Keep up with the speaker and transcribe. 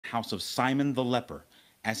house of Simon the leper,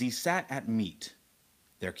 as he sat at meat,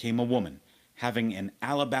 there came a woman having an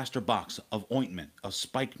alabaster box of ointment of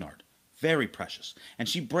spikenard, very precious, and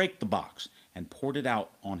she brake the box and poured it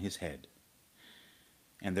out on his head.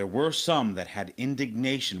 And there were some that had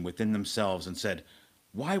indignation within themselves and said,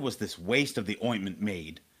 Why was this waste of the ointment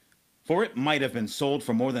made? For it might have been sold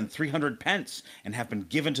for more than 300 pence and have been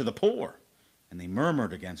given to the poor. And they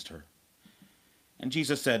murmured against her. And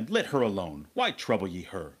Jesus said, Let her alone. Why trouble ye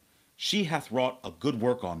her? She hath wrought a good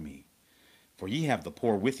work on me. For ye have the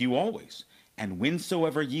poor with you always, and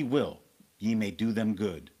whensoever ye will, ye may do them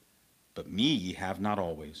good. But me ye have not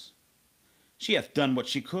always. She hath done what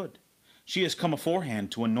she could. She is come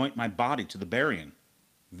aforehand to anoint my body to the burying.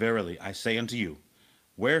 Verily I say unto you,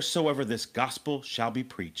 wheresoever this gospel shall be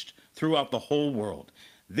preached throughout the whole world,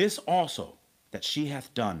 this also that she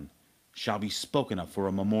hath done shall be spoken of for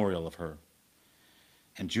a memorial of her.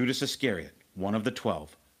 And Judas Iscariot, one of the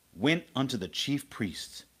 12, went unto the chief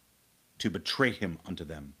priests to betray him unto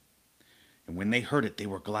them. And when they heard it, they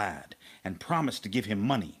were glad, and promised to give him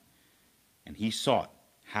money. And he sought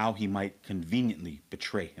how he might conveniently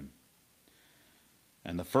betray him.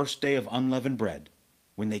 And the first day of unleavened bread,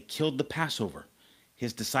 when they killed the Passover,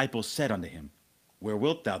 his disciples said unto him, Where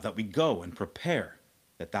wilt thou that we go and prepare,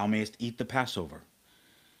 that thou mayest eat the Passover?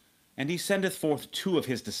 And he sendeth forth 2 of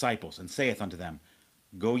his disciples, and saith unto them,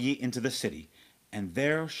 Go ye into the city, and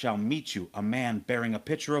there shall meet you a man bearing a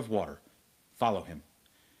pitcher of water. Follow him.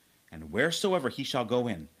 And wheresoever he shall go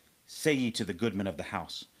in, say ye to the goodman of the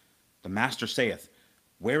house, The master saith,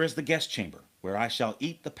 Where is the guest chamber, where I shall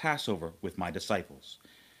eat the Passover with my disciples?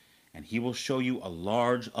 And he will show you a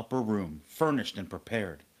large upper room, furnished and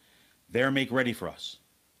prepared. There make ready for us.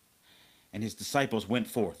 And his disciples went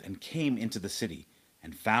forth, and came into the city,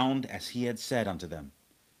 and found as he had said unto them.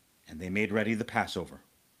 And they made ready the Passover.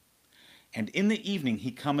 And in the evening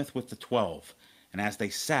he cometh with the 12, and as they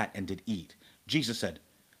sat and did eat, Jesus said,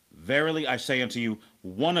 Verily I say unto you,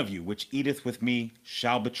 one of you which eateth with me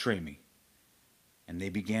shall betray me. And they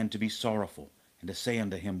began to be sorrowful, and to say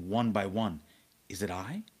unto him one by one, Is it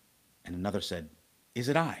I? And another said, Is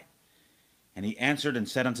it I? And he answered and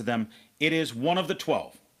said unto them, It is one of the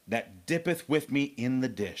 12, that dippeth with me in the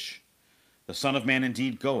dish. The Son of Man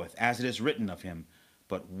indeed goeth, as it is written of him,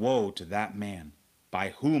 but woe to that man, by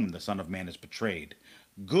whom the Son of Man is betrayed.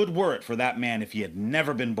 Good were it for that man if he had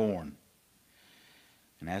never been born.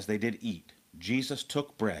 And as they did eat, Jesus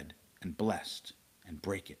took bread, and blessed, and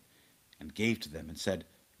brake it, and gave to them, and said,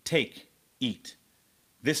 Take, eat,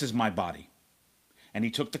 this is my body. And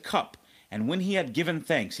he took the cup, and when he had given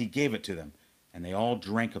thanks, he gave it to them, and they all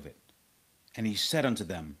drank of it. And he said unto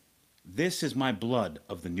them, This is my blood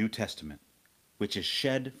of the New Testament, which is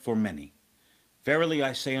shed for many. Verily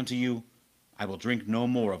I say unto you, I will drink no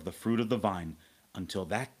more of the fruit of the vine until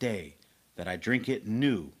that day that I drink it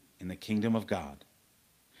new in the kingdom of God.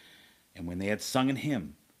 And when they had sung an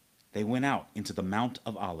hymn, they went out into the Mount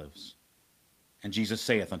of Olives. And Jesus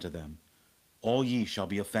saith unto them, All ye shall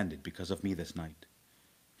be offended because of me this night.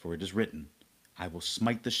 For it is written, I will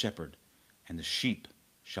smite the shepherd, and the sheep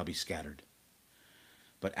shall be scattered.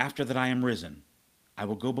 But after that I am risen, I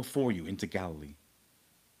will go before you into Galilee.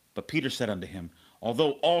 But Peter said unto him,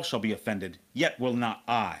 Although all shall be offended, yet will not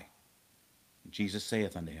I. And Jesus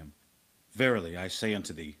saith unto him, Verily I say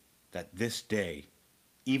unto thee, that this day,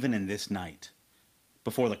 even in this night,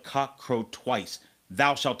 before the cock crow twice,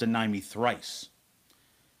 thou shalt deny me thrice.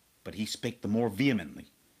 But he spake the more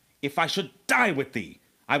vehemently, If I should die with thee,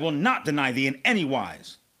 I will not deny thee in any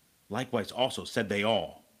wise. Likewise also said they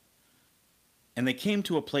all. And they came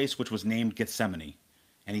to a place which was named Gethsemane,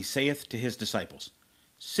 and he saith to his disciples,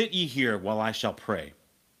 Sit ye here while I shall pray.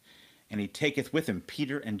 And he taketh with him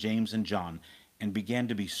Peter and James and John, and began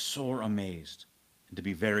to be sore amazed, and to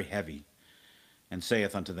be very heavy, and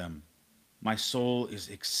saith unto them, My soul is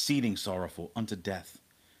exceeding sorrowful unto death.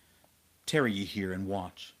 Tarry ye here and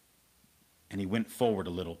watch. And he went forward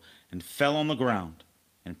a little, and fell on the ground,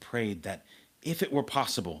 and prayed that, if it were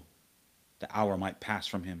possible, the hour might pass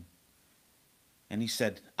from him. And he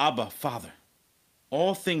said, Abba, Father,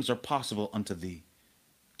 all things are possible unto thee.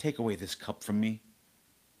 Take away this cup from me.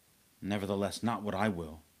 Nevertheless, not what I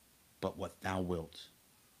will, but what thou wilt.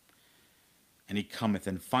 And he cometh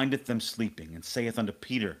and findeth them sleeping, and saith unto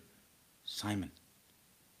Peter, Simon,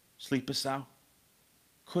 sleepest thou?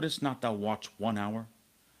 Couldest not thou watch 1 hour?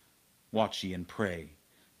 Watch ye and pray,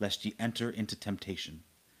 lest ye enter into temptation.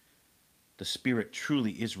 The spirit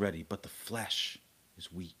truly is ready, but the flesh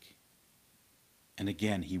is weak. And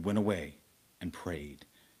again he went away and prayed,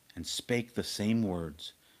 and spake the same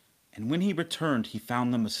words. And when he returned, he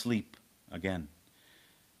found them asleep again,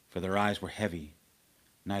 for their eyes were heavy.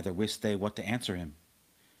 Neither wist they what to answer him.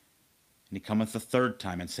 And he cometh the third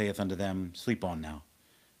time, and saith unto them, Sleep on now,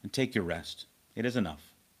 and take your rest. It is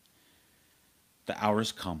enough. The hour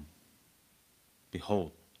is come.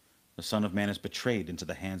 Behold, the Son of Man is betrayed into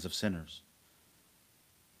the hands of sinners.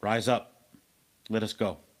 Rise up, let us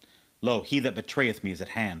go. Lo, he that betrayeth me is at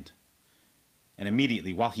hand. And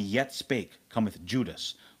immediately, while he yet spake, cometh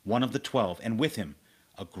Judas, one of the 12, and with him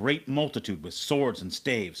a great multitude with swords and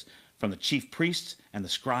staves, from the chief priests and the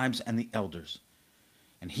scribes and the elders.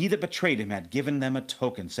 And he that betrayed him had given them a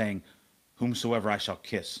token, saying, Whomsoever I shall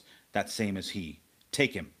kiss, that same is he.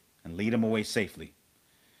 Take him, and lead him away safely.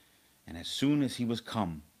 And as soon as he was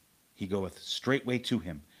come, he goeth straightway to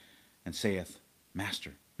him, and saith,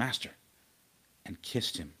 Master, Master, and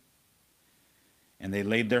kissed him. And they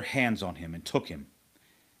laid their hands on him, and took him.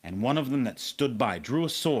 And one of them that stood by drew a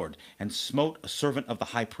sword, and smote a servant of the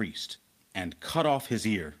high priest, and cut off his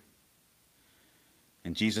ear.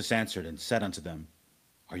 And Jesus answered and said unto them,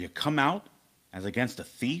 Are ye come out, as against a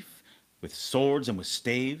thief, with swords and with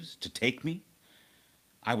staves, to take me?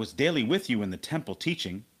 I was daily with you in the temple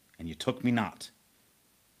teaching, and ye took me not.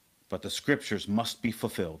 But the scriptures must be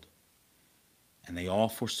fulfilled. And they all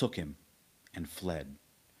forsook him, and fled.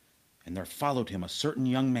 And there followed him a certain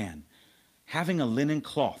young man, having a linen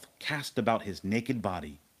cloth cast about his naked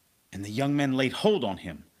body. And the young men laid hold on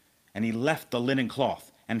him, and he left the linen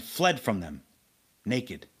cloth, and fled from them,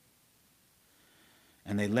 naked.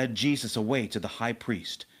 And they led Jesus away to the high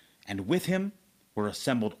priest, and with him were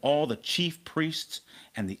assembled all the chief priests,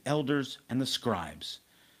 and the elders, and the scribes.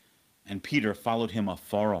 And Peter followed him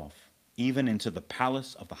afar off, even into the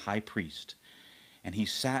palace of the high priest. And he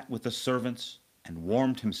sat with the servants, and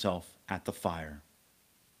warmed himself at the fire.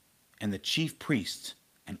 And the chief priests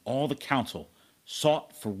and all the council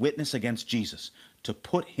sought for witness against Jesus, to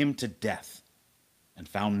put him to death, and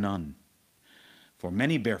found none. For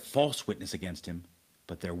many bare false witness against him,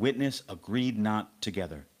 but their witness agreed not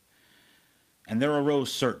together. And there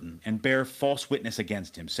arose certain, and bare false witness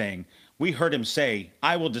against him, saying, We heard him say,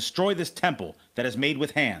 I will destroy this temple that is made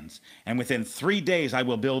with hands, and within 3 days I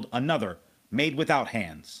will build another made without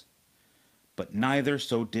hands. But neither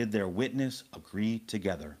so did their witness agree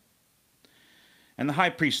together. And the high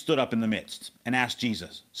priest stood up in the midst, and asked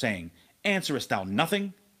Jesus, saying, Answerest thou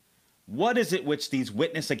nothing? What is it which these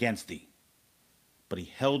witness against thee? But he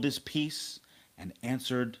held his peace, and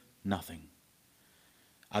answered nothing.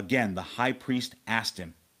 Again the high priest asked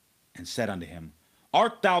him, and said unto him,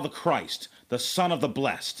 Art thou the Christ, the Son of the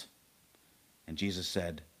Blessed? And Jesus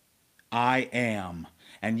said, I am.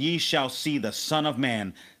 And ye shall see the Son of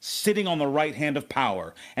Man sitting on the right hand of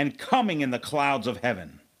power, and coming in the clouds of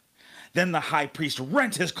heaven. Then the high priest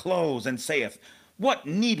rent his clothes, and saith, What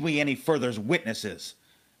need we any further witnesses?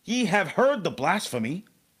 Ye have heard the blasphemy.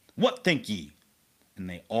 What think ye? And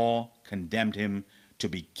they all condemned him to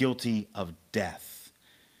be guilty of death.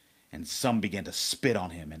 And some began to spit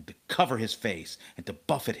on him, and to cover his face, and to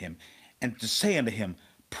buffet him, and to say unto him,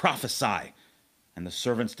 Prophesy. And the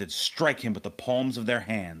servants did strike him with the palms of their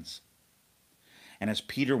hands. And as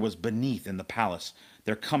Peter was beneath in the palace,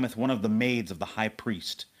 there cometh one of the maids of the high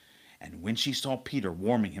priest. And when she saw Peter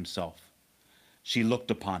warming himself, she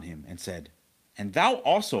looked upon him, and said, And thou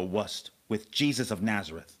also wast with Jesus of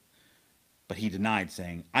Nazareth. But he denied,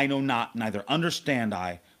 saying, I know not, neither understand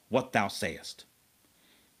I what thou sayest.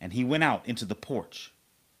 And he went out into the porch,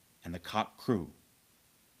 and the cock crew.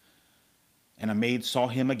 And a maid saw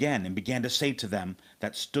him again, and began to say to them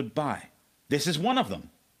that stood by, This is one of them.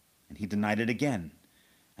 And he denied it again.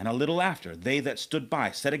 And a little after, they that stood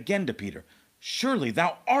by said again to Peter, Surely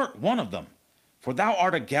thou art one of them, for thou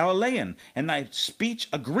art a Galilean, and thy speech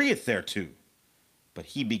agreeth thereto. But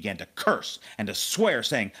he began to curse and to swear,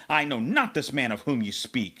 saying, I know not this man of whom ye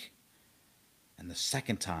speak. And the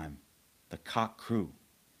second time the cock crew.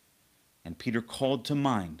 And Peter called to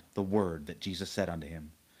mind the word that Jesus said unto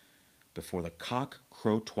him, Before the cock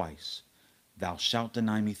crow twice, thou shalt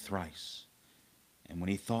deny me thrice. And when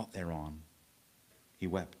he thought thereon, he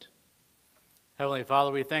wept. Heavenly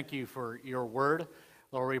Father, we thank you for your word.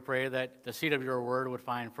 Lord, we pray that the seed of your word would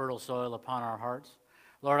find fertile soil upon our hearts.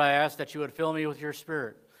 Lord, I ask that you would fill me with your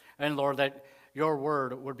spirit. And Lord, that your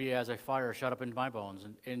word would be as a fire shut up in my bones.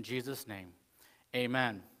 In Jesus' name,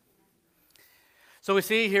 amen. So we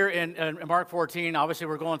see here in Mark 14, obviously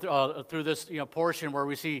we're going through this portion where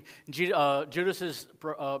we see Judas's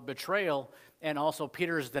betrayal and also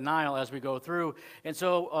Peter's denial as we go through. And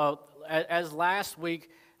so as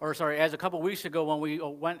a couple weeks ago when we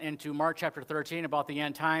went into Mark chapter 13 about the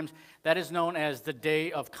end times, that is known as the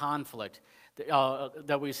day of conflict.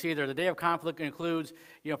 that we see there. The day of conflict includes,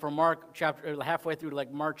 from Mark chapter, halfway through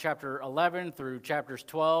like Mark chapter 11 through chapters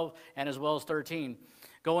 12 and as well as 13,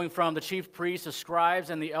 going from the chief priests, the scribes,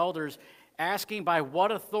 and the elders, asking by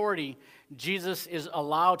what authority Jesus is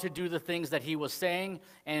allowed to do the things that he was saying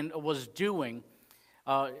and was doing,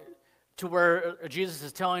 to where Jesus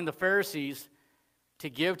is telling the Pharisees to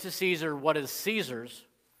give to Caesar what is Caesar's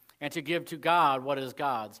and to give to God what is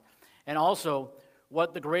God's, and also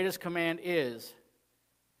what the greatest command is.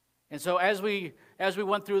 And so as we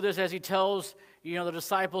went through this, as he tells the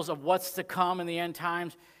disciples of what's to come in the end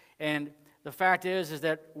times, and the fact is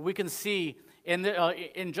that we can see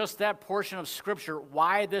in just that portion of Scripture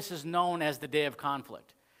why this is known as the day of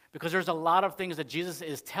conflict. Because there's a lot of things that Jesus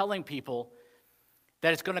is telling people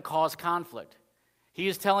that it's going to cause conflict. He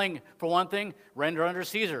is telling, for one thing, render unto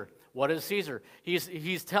Caesar. What is Caesar?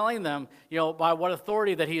 He's telling them, by what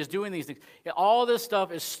authority that he is doing these things. All this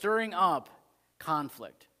stuff is stirring up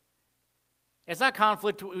conflict. It's not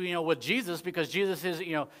conflict, with Jesus, because Jesus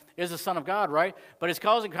is the Son of God, right? But it's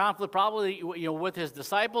causing conflict probably, with his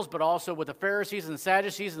disciples, but also with the Pharisees and the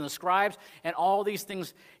Sadducees and the scribes and all these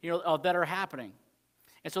things, that are happening.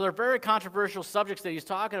 And so they're very controversial subjects that he's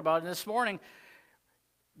talking about. And this morning,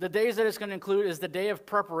 the days that it's going to include is the day of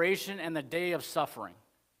preparation and the day of suffering.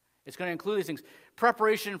 It's going to include these things.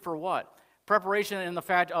 Preparation for what? Preparation in the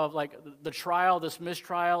fact of like the trial, this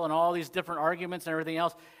mistrial, and all these different arguments and everything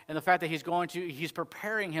else, and the fact that he's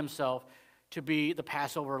preparing himself to be the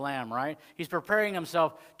Passover lamb, right? He's preparing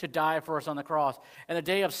himself to die for us on the cross. And the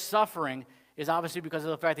day of suffering is obviously because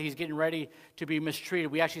of the fact that he's getting ready to be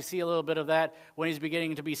mistreated. We actually see a little bit of that when he's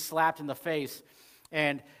beginning to be slapped in the face.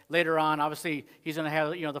 And later on, obviously, he's going to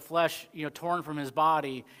have the flesh torn from his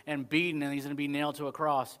body and beaten, and he's going to be nailed to a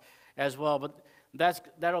cross as well. But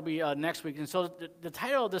that'll be next week. And so the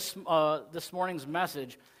title of this morning's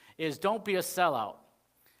message is "Don't Be a Sellout."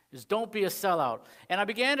 Is "Don't Be a Sellout." And I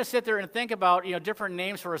began to sit there and think about different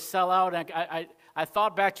names for a sellout. And I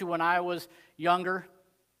thought back to when I was younger,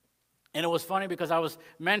 and it was funny because I was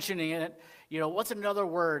mentioning it. What's another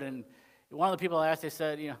word? And one of the people I asked, they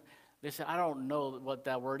said, I don't know what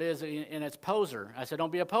that word is, and it's poser. I said,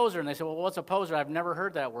 don't be a poser. And they said, well, what's a poser? I've never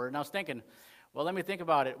heard that word. And I was thinking, well, let me think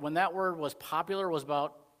about it. When that word was popular was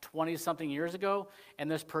about 20-something years ago, and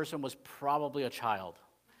this person was probably a child.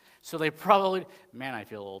 So they probably, man, I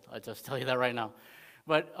feel old. I just tell you that right now.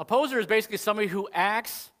 But a poser is basically somebody who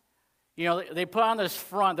acts, they put on this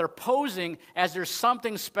front. They're posing as there's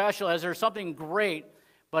something special, as there's something great,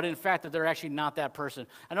 but in fact that they're actually not that person.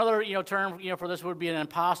 Another term for this would be an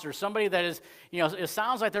imposter. Somebody that is, it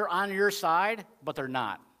sounds like they're on your side, but they're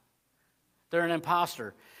not. They're an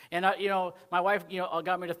imposter. And my wife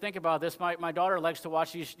got me to think about this. My daughter likes to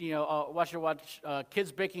watch these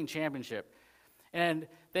Kids Baking Championship, and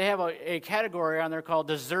they have a category on there called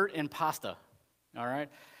dessert and pasta. All right,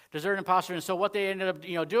 dessert and pasta. And so what they ended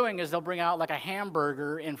up doing is they'll bring out like a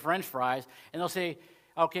hamburger and French fries, and they'll say,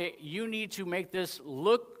 okay, you need to make this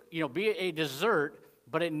look, be a dessert,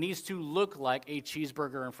 but it needs to look like a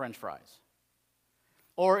cheeseburger and French fries.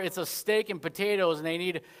 Or it's a steak and potatoes, and they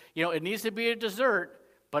need, it needs to be a dessert,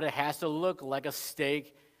 but it has to look like a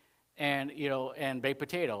steak and, and baked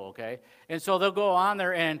potato, okay? And so they'll go on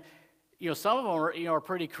there, and, some of them are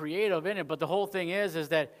pretty creative in it, but the whole thing is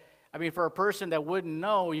that, for a person that wouldn't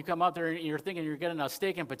know, you come out there and you're thinking you're getting a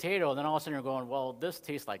steak and potato, and then all of a sudden you're going, well, this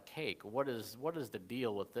tastes like cake. What is the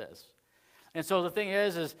deal with this? And so the thing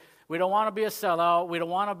is we don't want to be a sellout. We don't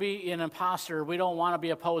want to be an imposter. We don't want to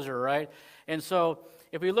be a poser, right? And so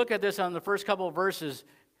if we look at this on the first couple of verses,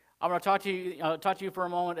 I'm going to talk to you for a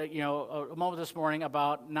moment, a moment this morning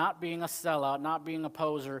about not being a sellout, not being a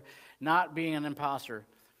poser, not being an imposter.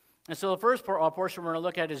 And so the first portion we're going to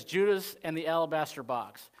look at is Judas and the alabaster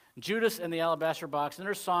box. Judas and the alabaster box. And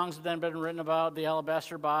there's songs that have been written about the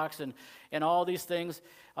alabaster box and all these things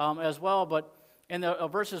as well. But in the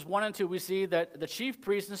verses 1 and 2, we see that the chief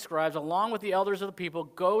priests and scribes, along with the elders of the people,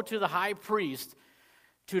 go to the high priest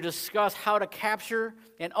to discuss how to capture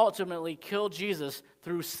and ultimately kill Jesus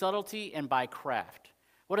through subtlety and by craft.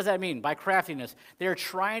 What does that mean? By craftiness. They're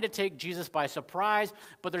trying to take Jesus by surprise,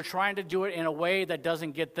 but they're trying to do it in a way that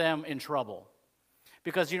doesn't get them in trouble.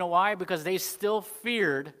 Because you know why? Because they still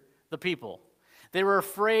feared the people. They were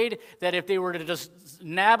afraid that if they were to just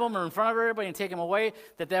nab them in front of everybody and take them away,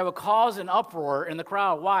 that would cause an uproar in the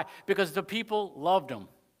crowd. Why? Because the people loved him.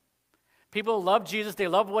 People loved Jesus. They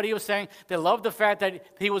loved what he was saying. They loved the fact that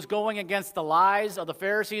he was going against the lies of the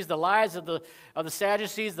Pharisees, the lies of the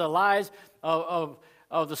Sadducees, the lies of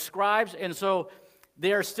the scribes. And so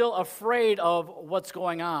they are still afraid of what's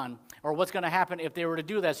going on or what's going to happen if they were to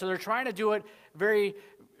do that. So they're trying to do it very,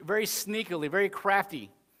 very sneakily, very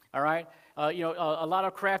crafty, all right? A lot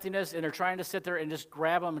of craftiness, and they're trying to sit there and just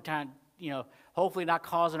grab them and kind of, hopefully not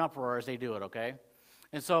cause an uproar as they do it, okay?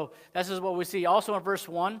 And so this is what we see. Also in verse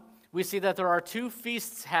 1, we see that there are two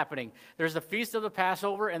feasts happening. There's the feast of the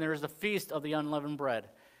Passover, and there's the feast of the unleavened bread.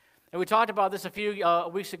 And we talked about this a few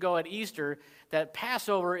weeks ago at Easter, that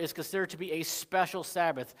Passover is considered to be a special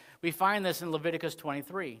Sabbath. We find this in Leviticus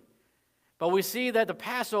 23. But we see that the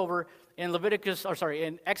Passover in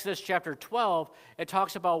in Exodus chapter 12, it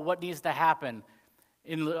talks about what needs to happen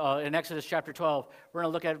in Exodus chapter 12. We're going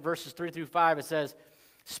to look at verses 3 through 5. It says,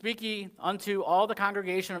 "Speak ye unto all the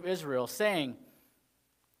congregation of Israel, saying,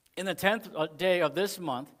 in the 10th day of this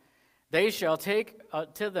month, they shall take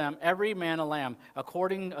to them every man a lamb,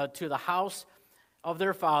 according to the house of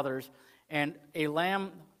their fathers, and a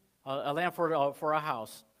lamb for a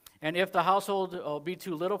house. And if the household be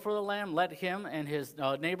too little for the lamb, let him and his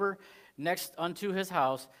neighbor next unto his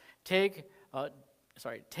house take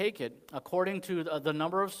it according to the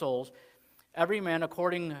number of souls. Every man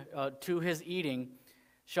according to his eating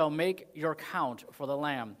shall make your count for the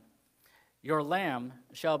lamb. Your lamb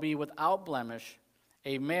shall be without blemish,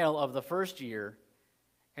 a male of the first year,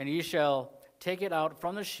 and ye shall take it out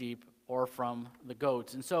from the sheep or from the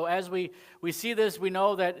goats." And so as we see this, we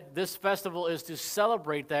know that this festival is to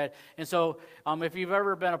celebrate that. And so if you've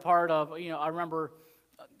ever been a part of, I remember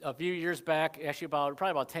a few years back, actually probably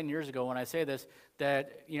about 10 years ago when I say this,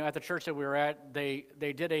 that, at the church that we were at, they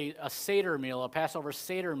did a Seder meal, a Passover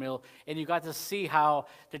Seder meal, and you got to see how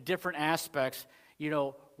the different aspects,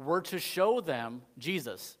 were to show them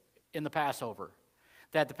Jesus in the Passover.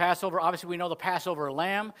 That the Passover, obviously we know the Passover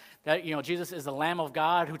lamb, that, Jesus is the Lamb of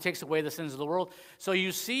God who takes away the sins of the world. So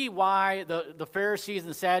you see why the Pharisees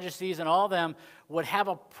and Sadducees and all of them would have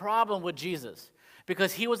a problem with Jesus.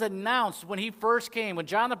 Because he was announced when he first came. When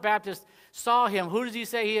John the Baptist saw him, who does he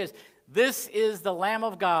say he is? This is the Lamb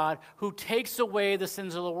of God who takes away the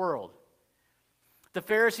sins of the world. The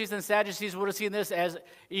Pharisees and Sadducees would have seen this as,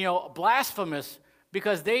 blasphemous,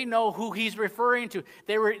 because they know who he's referring to.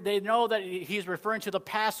 They know that he's referring to the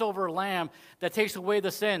Passover lamb that takes away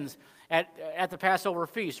the sins at the Passover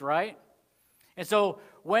feast, right? And so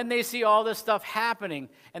when they see all this stuff happening,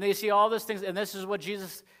 and they see all these things, and this is what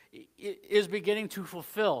Jesus is beginning to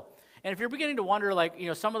fulfill. And if you're beginning to wonder,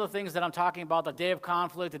 some of the things that I'm talking about, the day of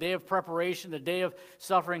conflict, the day of preparation, the day of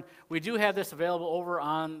suffering, we do have this available over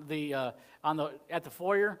at the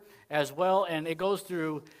foyer as well, and it goes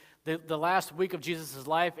through the last week of Jesus'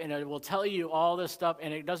 life, and it will tell you all this stuff,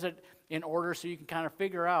 and it does it in order so you can kind of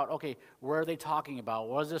figure out, okay, where are they talking about?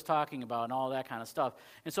 What is this talking about? And all that kind of stuff.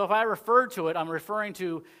 And so if I refer to it, I'm referring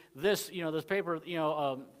to this, this paper,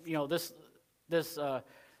 this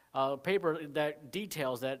paper that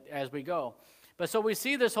details that as we go. But so we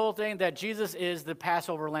see this whole thing that Jesus is the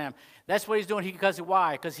Passover lamb. That's what he's doing.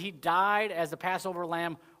 Why? Because he died as the Passover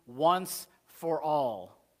lamb once for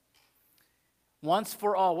all. Once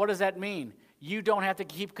for all. What does that mean? You don't have to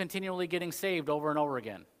keep continually getting saved over and over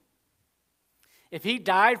again. If he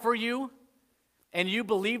died for you and you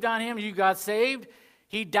believed on him, you got saved,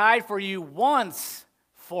 he died for you once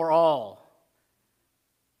for all.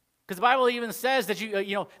 Because the Bible even says that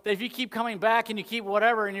that if you keep coming back and you keep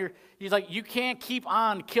whatever, and you can't keep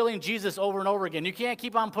on killing Jesus over and over again. You can't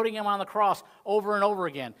keep on putting him on the cross over and over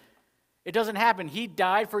again. It doesn't happen. He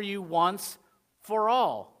died for you once for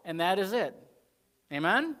all, and that is it.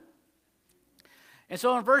 Amen? And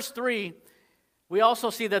so in verse 3, we also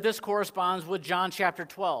see that this corresponds with John chapter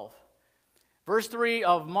 12. Verse 3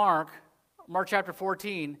 of Mark chapter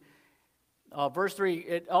 14, verse 3,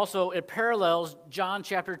 it parallels John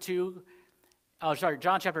chapter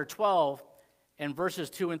 12 and verses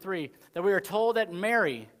 2 and 3, that we are told that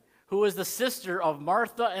Mary, who is the sister of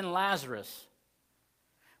Martha and Lazarus,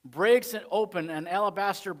 breaks open an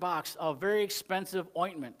alabaster box of very expensive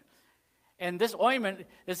ointment. And this ointment,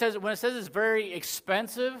 when it says it's very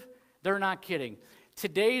expensive, they're not kidding.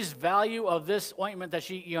 Today's value of this ointment that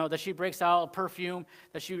she breaks out, perfume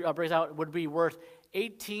that she breaks out, would be worth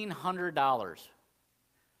 $1,800. $1,800.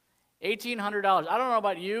 I don't know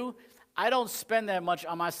about you. I don't spend that much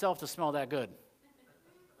on myself to smell that good.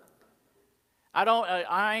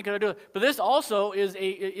 I ain't gonna do it. But this also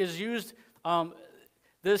is used.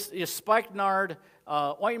 This spikenard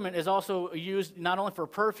ointment is also used not only for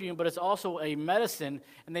perfume, but it's also a medicine,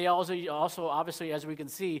 and they also obviously, as we can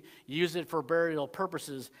see, use it for burial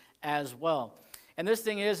purposes as well. And this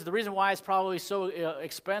thing is, the reason why it's probably so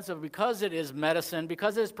expensive, because it is medicine,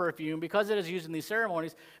 because it is perfume, because it is used in these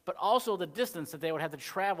ceremonies, but also the distance that they would have to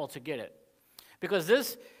travel to get it. Because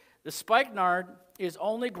the spikenard is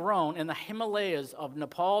only grown in the Himalayas of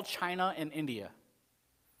Nepal, China, and India.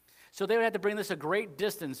 So they would have to bring this a great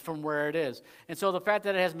distance from where it is. And so the fact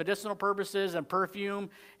that it has medicinal purposes and perfume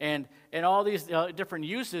and all these different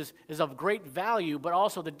uses is of great value, but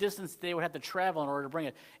also the distance they would have to travel in order to bring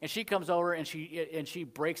it. And she comes over and she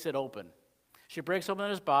breaks it open. She breaks open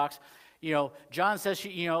this box. John says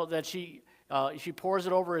she pours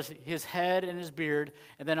it over his head and his beard,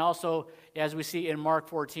 and then also, as we see in Mark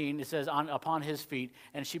 14, it says upon his feet,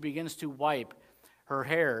 and she begins to wipe her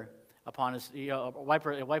hair upon his,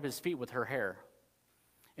 wipe his feet with her hair.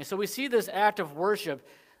 And so we see this act of worship,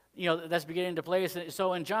 that's beginning to place.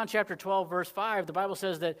 So in John chapter 12, verse 5, the Bible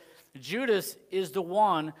says that Judas is the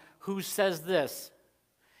one who says this.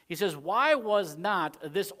 He says, "Why was not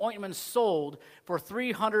this ointment sold for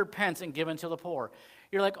 300 pence and given to the poor?"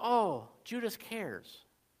 You're like, oh, Judas cares.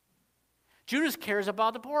 Judas cares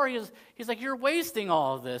about the poor. He's like, you're wasting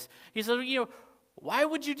all of this. He said, why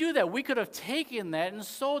would you do that? We could have taken that and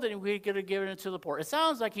sold it, and we could have given it to the poor. It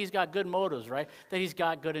sounds like he's got good motives, right? That he's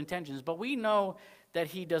got good intentions. But we know that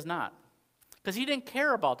he does not, because he didn't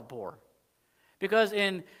care about the poor. Because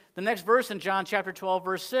in the next verse in John chapter 12,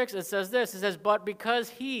 verse 6, it says this. It says, "But because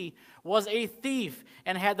he was a thief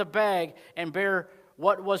and had the bag and bare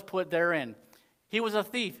what was put therein." He was a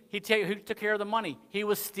thief. He took care of the money. He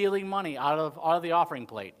was stealing money out of the offering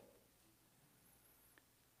plate.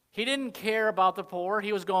 He didn't care about the poor.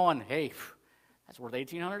 He was going, hey, that's worth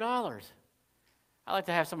 $1,800. I'd like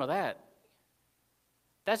to have some of that.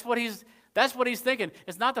 That's what he's thinking.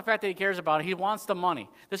 It's not the fact that he cares about it. He wants the money.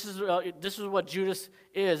 This is what Judas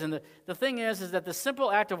is. And the thing is that the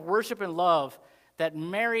simple act of worship and love that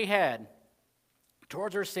Mary had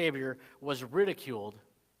towards her Savior was ridiculed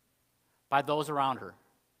by those around her.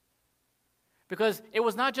 Because it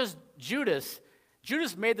was not just Judas.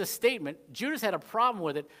 Judas made the statement. Judas had a problem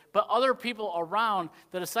with it, but other people around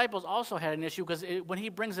the disciples also had an issue, because when he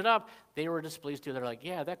brings it up, they were displeased too. They're like,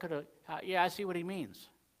 I see what he means.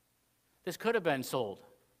 This could have been sold.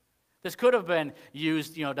 This could have been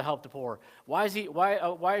used, to help the poor. Why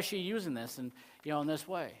is she using this in this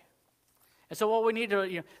way? And so what we need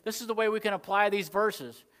to, this is the way we can apply these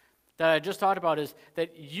verses that I just talked about, is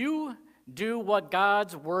that you do what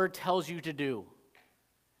God's word tells you to do,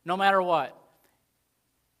 no matter what.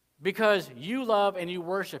 Because you love and you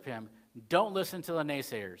worship him, don't listen to the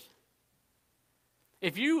naysayers.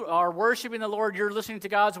 If you are worshiping the Lord, you're listening to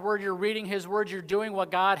God's word, you're reading his word, you're doing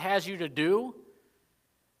what God has you to do,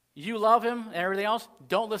 you love him and everything else,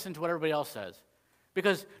 don't listen to what everybody else says.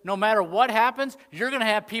 Because no matter what happens, you're going to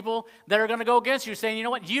have people that are going to go against you saying, you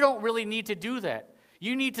know what, you don't really need to do that.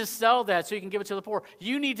 You need to sell that so you can give it to the poor.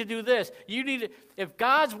 You need to do this. If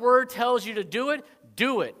God's word tells you to do it,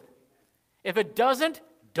 do it. If it doesn't,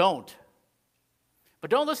 don't. But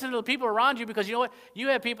don't listen to the people around you, because you know what? You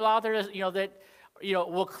have people out there that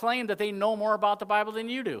will claim that they know more about the Bible than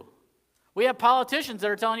you do. We have politicians that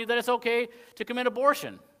are telling you that it's okay to commit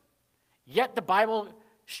abortion. Yet the Bible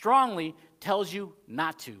strongly tells you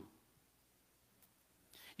not to.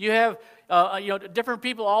 You have different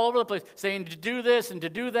people all over the place saying to do this and to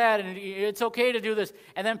do that, and it's okay to do this.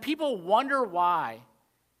 And then people wonder why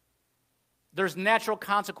there's natural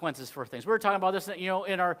consequences for things. We were talking about this,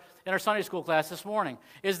 in our Sunday school class this morning.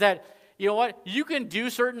 Is that you can do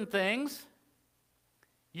certain things.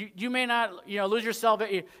 You may not lose your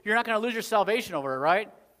salvation. You're not going to lose your salvation over it, right?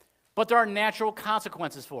 But there are natural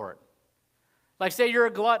consequences for it. Like, say you're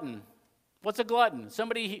a glutton. What's a glutton?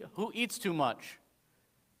 Somebody who eats too much.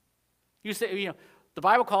 You say, the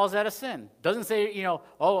Bible calls that a sin. Doesn't say, all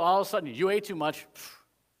of a sudden you ate too much.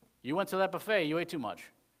 You went to that buffet, you ate too much.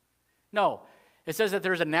 No, it says that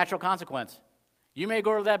there's a natural consequence. You may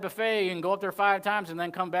go to that buffet and go up there 5 times and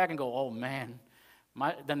then come back and go, oh man,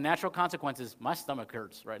 the natural consequence is my stomach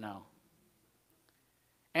hurts right now.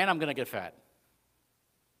 And I'm going to get fat.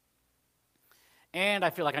 And I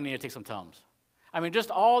feel like I need to take some Tums. I mean,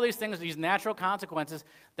 just all these things, these natural consequences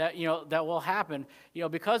that that will happen,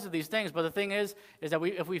 because of these things. But the thing is that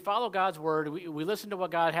if we follow God's word, we listen to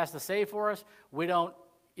what God has to say for us. We don't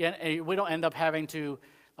end up having to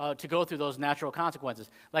go through those natural consequences.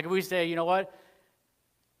 Like if we say, you know what,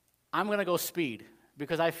 I'm going to go speed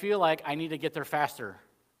because I feel like I need to get there faster.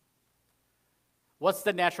 What's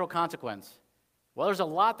the natural consequence? Well, there's a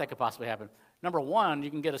lot that could possibly happen. Number one,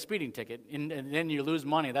 you can get a speeding ticket, and then you lose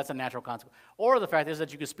money. That's a natural consequence. Or the fact is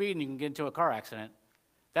that you can speed and you can get into a car accident.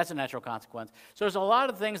 That's a natural consequence. So there's a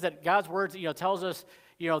lot of things that God's word, tells us,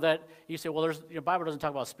 that you say, well, the Bible doesn't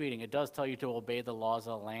talk about speeding. It does tell you to obey the laws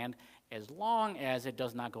of the land as long as it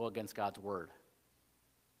does not go against God's word.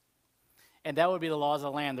 And that would be the laws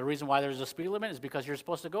of the land. The reason why there's a speed limit is because you're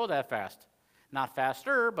supposed to go that fast. Not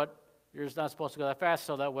faster, but you're not supposed to go that fast,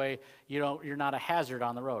 so that way you're not a hazard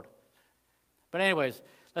on the road. But anyways,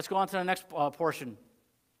 let's go on to the next portion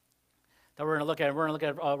that we're going to look at. We're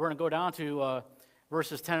going to go down to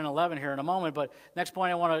verses 10 and 11 here in a moment. But next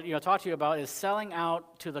point I want to talk to you about is selling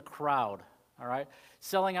out to the crowd. All right,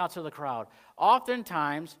 selling out to the crowd.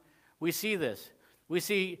 Oftentimes we see this. We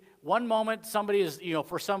see one moment somebody is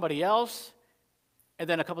for somebody else, and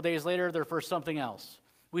then a couple days later they're for something else.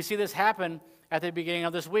 We see this happen at the beginning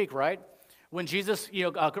of this week, right? When Jesus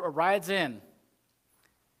rides in.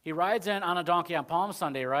 He rides in on a donkey on Palm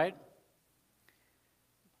Sunday, right?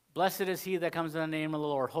 Blessed is he that comes in the name of the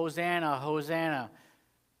Lord. Hosanna, Hosanna.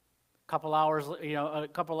 A couple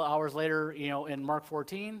hours later, in Mark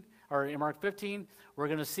 14 or in Mark 15, we're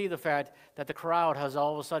going to see the fact that the crowd has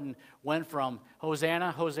all of a sudden went from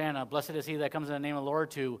Hosanna, Hosanna, blessed is he that comes in the name of the Lord,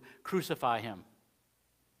 to crucify him.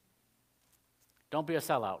 Don't be a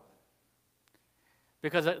sellout.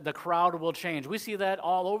 Because the crowd will change. We see that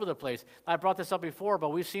all over the place. I brought this up before, but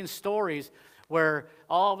we've seen stories where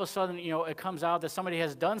all of a sudden, it comes out that somebody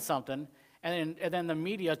has done something, and then the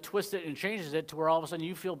media twists it and changes it to where all of a sudden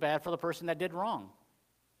you feel bad for the person that did wrong.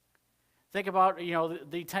 Think about,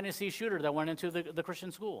 the Tennessee shooter that went into the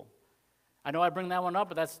Christian school. I know I bring that one up,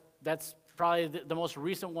 but that's probably the most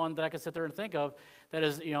recent one that I can sit there and think of that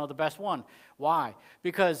is, the best one. Why?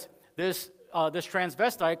 Because this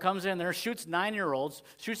transvestite comes in there, shoots 9-year-olds,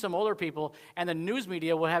 shoots some older people, and the news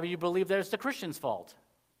media will have you believe that it's the Christians' fault.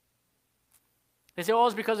 They say,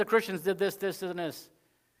 it's because the Christians did this, this, and this.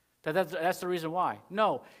 That's the reason why.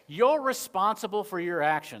 No, you're responsible for your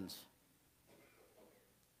actions.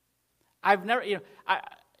 I've never,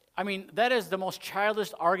 I mean, that is the most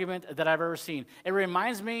childish argument that I've ever seen. It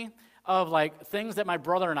reminds me of, things that my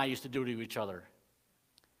brother and I used to do to each other.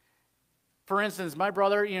 For instance, my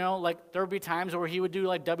brother, there would be times where he would do,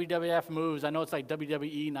 WWF moves. I know it's like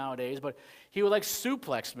WWE nowadays, but he would,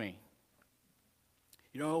 suplex me.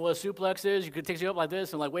 You know what a suplex is? It takes you up like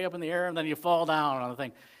this and, way up in the air, and then you fall down on the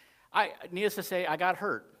thing. Needless to say, I got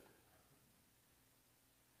hurt.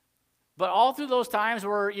 But all through those times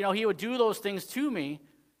where, he would do those things to me,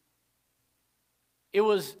 it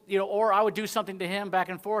was, or I would do something to him back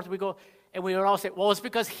and forth. We would all say, well, it's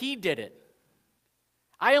because he did it.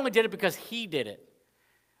 I only did it because he did it.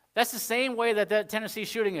 That's the same way that Tennessee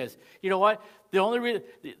shooting is. You know what?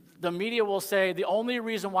 The media will say the only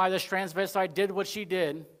reason why this transvestite did what she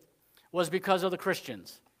did was because of the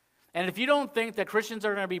Christians. And if you don't think that Christians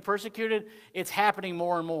are going to be persecuted, it's happening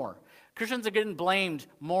more and more. Christians are getting blamed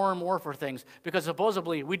more and more for things because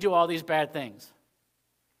supposedly we do all these bad things.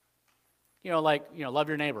 Love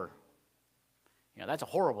your neighbor. That's a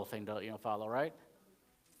horrible thing to follow, right?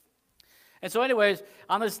 And so anyways,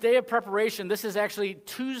 on this day of preparation, this is actually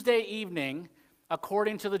Tuesday evening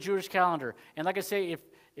according to the Jewish calendar. And like I say,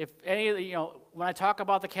 if any of the, when I talk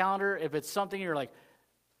about the calendar, if it's something you're like,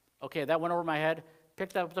 okay, that went over my head,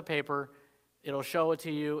 pick up the paper, it'll show it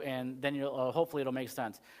to you, and then hopefully it'll make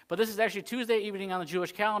sense. But this is actually Tuesday evening on the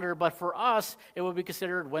Jewish calendar, but for us, it would be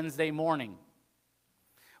considered Wednesday morning.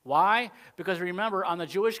 Why? Because remember, on the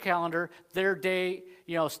Jewish calendar, their day,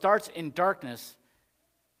 starts in darkness,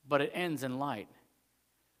 but it ends in light.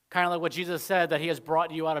 Kind of like what Jesus said, that he has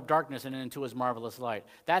brought you out of darkness and into his marvelous light.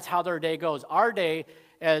 That's how their day goes. Our day,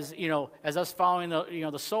 as us following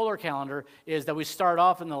the solar calendar, is that we start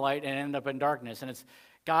off in the light and end up in darkness. And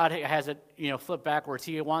God has it flipped backwards.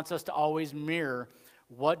 He wants us to always mirror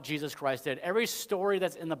what Jesus Christ did. Every story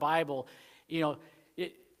that's in the Bible,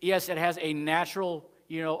 yes, it has a natural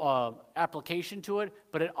application to it,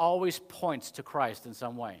 but it always points to Christ in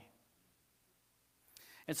some way.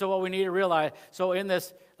 And so what we need to realize, so in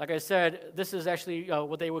this, like I said, this is actually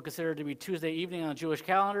what they would consider to be Tuesday evening on the Jewish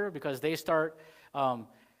calendar, because they start,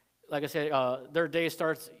 like I said, their day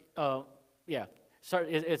starts,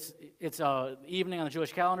 it's evening on the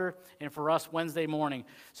Jewish calendar, and for us, Wednesday morning.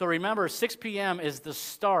 So remember, 6 p.m. is the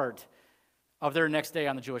start of their next day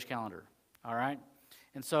on the Jewish calendar, all right?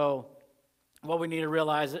 And so what we need to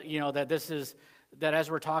realize, that this is, that as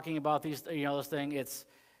we're talking about these, this thing, it's,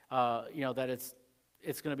 that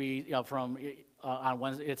it's going to be from on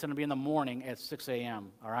Wednesday. It's going to be in the morning at 6 a.m.,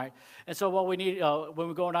 all right? And so what we need, when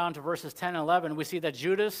we go down to verses 10 and 11, we see that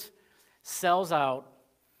Judas sells out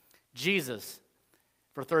Jesus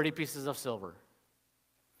for 30 pieces of silver.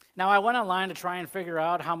 Now, I went online to try and figure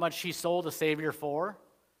out how much he sold the Savior for,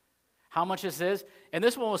 how much this is, and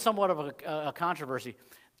this one was somewhat of a controversy.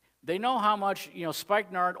 They know how much,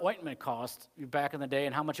 spikenard ointment cost back in the day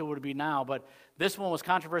and how much it would be now, but this one was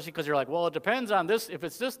controversy because you're like, well, it depends on this, if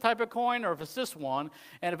it's this type of coin or if it's this one,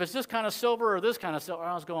 and if it's this kind of silver or this kind of silver.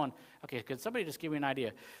 I was going, okay, could somebody just give me an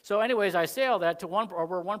idea? So anyways, I say all that to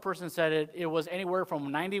where one person said it was anywhere from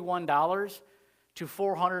 $91 to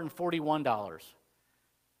 $441.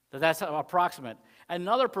 That's approximate.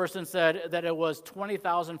 Another person said that it was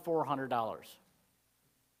 $20,400.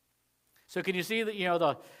 So can you see that,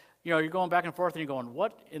 you're going back and forth and you're going,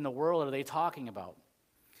 what in the world are they talking about?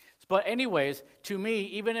 But anyways, to me,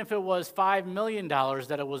 even if it was $5 million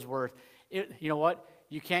that it was worth, you know what?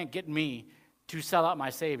 You can't get me to sell out my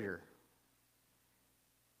Savior.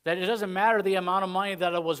 That it doesn't matter the amount of money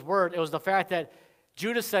that it was worth. It was the fact that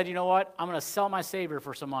Judas said, you know what? I'm going to sell my Savior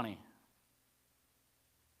for some money.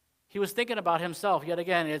 He was thinking about himself. Yet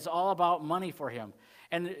again, it's all about money for him.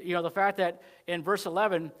 And, the fact that in verse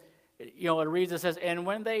 11, it reads, it says, and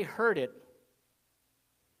when they heard it,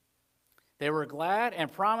 they were glad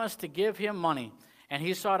and promised to give him money. And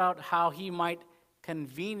he sought out how he might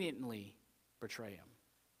conveniently betray him.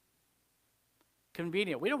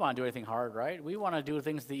 Convenient. We don't want to do anything hard, right? We want to do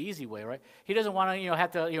things the easy way, right? He doesn't want to,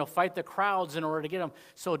 have to, fight the crowds in order to get them.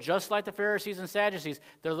 So just like the Pharisees and Sadducees,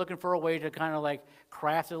 they're looking for a way to kind of like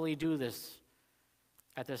craftily do this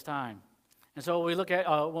at this time. And so we look at,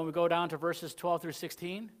 when we go down to verses 12 through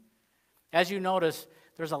 16, as you notice,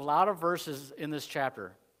 there's a lot of verses in this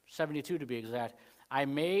chapter, 72 to be exact. I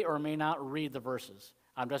may or may not read the verses.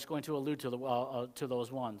 I'm just going to allude to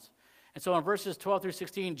those ones. And so in verses 12 through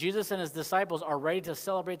 16, Jesus and his disciples are ready to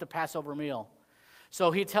celebrate the Passover meal.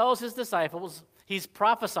 So he tells his disciples, he's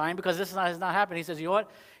prophesying because this has not happened. He says, you know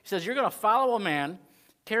what? He says, you're going to follow a man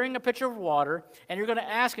carrying a pitcher of water, and you're going to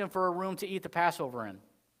ask him for a room to eat the Passover in.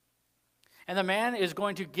 And the man is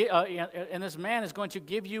going to this man is going to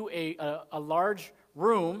give you a large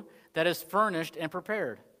room that is furnished and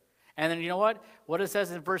prepared. And then you know what? What it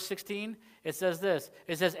says in verse 16, it says this.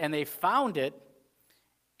 It says, and they found it,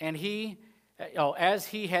 and he, as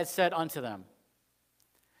he had said unto them.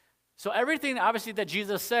 So everything, obviously, that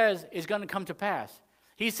Jesus says is going to come to pass.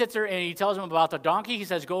 He sits there and he tells them about the donkey. He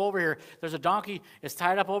says, go over here. There's a donkey. It's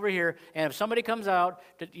tied up over here. And if somebody comes out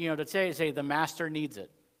to say the master needs it.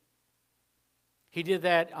 He did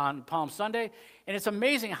that on Palm Sunday. And it's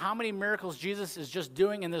amazing how many miracles Jesus is just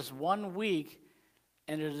doing in this 1 week,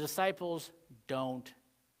 and the disciples don't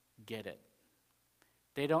get it.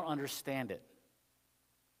 They don't understand it.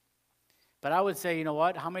 But I would say, you know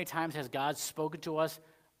what? How many times has God spoken to us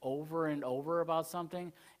over and over about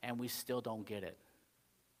something, and we still don't get it?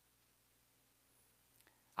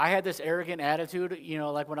 I had this arrogant attitude,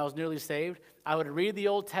 like when I was newly saved. I would read the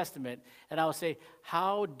Old Testament, and I would say,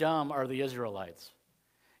 how dumb are the Israelites?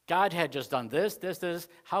 God had just done this.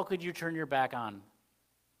 How could you turn your back on?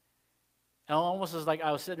 And almost as like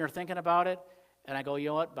I was sitting there thinking about it, and I go, you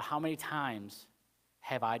know what? But how many times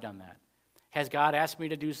have I done that? Has God asked me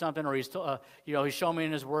to do something, or He's shown me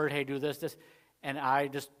in His Word, hey, do this, and I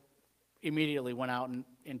just immediately went out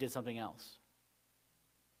and did something else.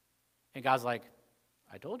 And God's like,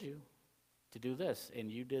 I told you to do this,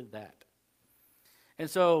 and you did that. And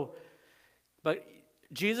so, but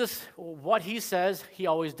Jesus, what He says, He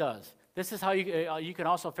always does. This is how you can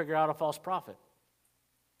also figure out a false prophet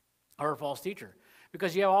or a false teacher.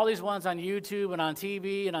 Because you have all these ones on YouTube and on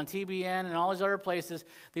TV and on TBN and all these other places,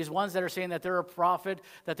 these ones that are saying that they're a prophet,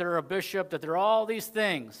 that they're a bishop, that they're all these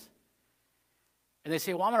things. And they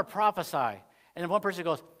say, well, I'm going to prophesy. And then one person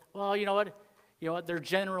goes, well, you know what? They're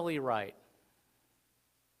generally right.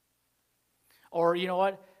 Or, you know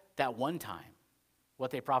what? That one time, what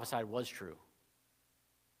they prophesied was true.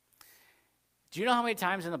 Do you know how many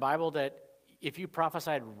times in the Bible that if you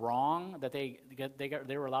prophesied wrong, that they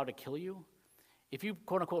were allowed to kill you? If you,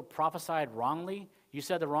 quote unquote, prophesied wrongly, you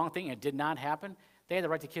said the wrong thing, and it did not happen, they had the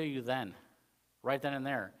right to kill you then, right then and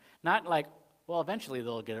there. Not like, well, eventually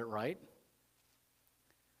they'll get it right.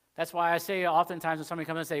 That's why I say oftentimes when somebody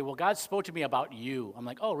comes and say, well, God spoke to me about you. I'm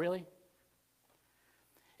like, oh, really?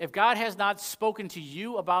 If God has not spoken to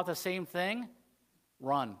you about the same thing,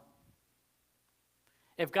 run.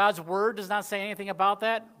 If God's word does not say anything about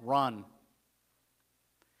that, run.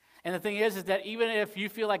 And the thing is that even if you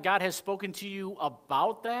feel like God has spoken to you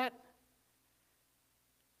about that,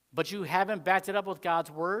 but you haven't backed it up with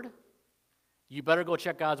God's word, you better go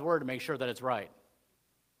check God's word to make sure that it's right.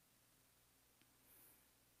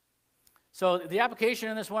 So the application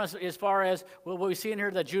in this one is as far as what we see in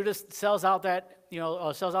here that Judas sells out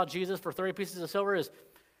sells out Jesus for 30 pieces of silver is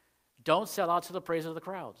don't sell out to the praise of the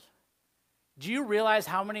crowds. Do you realize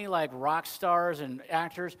how many like rock stars and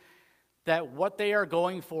actors that what they are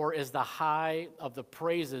going for is the high of the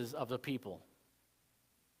praises of the people?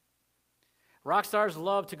 Rock stars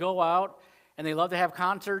love to go out, and they love to have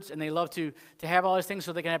concerts, and they love to have all these things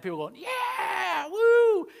so they can have people going, yeah,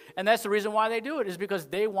 woo! And that's the reason why they do it, is because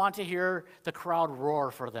they want to hear the crowd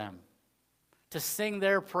roar for them, to sing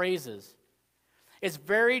their praises. It's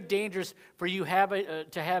very dangerous for you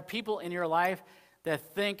to have people in your life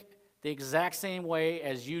that think the exact same way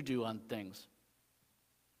as you do on things.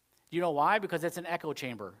 You know why? Because it's an echo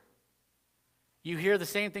chamber. You hear the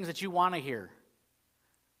same things that you want to hear.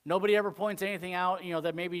 Nobody ever points anything out,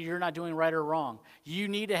 that maybe you're not doing right or wrong. You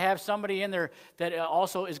need to have somebody in there that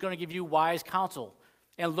also is going to give you wise counsel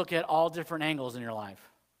and look at all different angles in your life.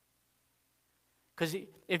 Because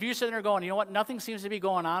if you're sitting there going, you know what, nothing seems to be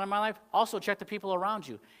going on in my life, also check the people around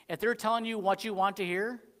you. If they're telling you what you want to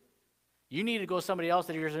hear, you need to go to somebody else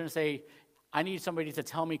that you're going to say, I need somebody to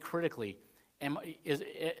tell me critically, am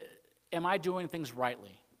I doing things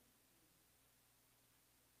rightly?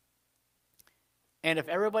 And if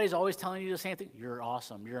everybody's always telling you the same thing, you're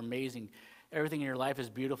awesome, you're amazing, everything in your life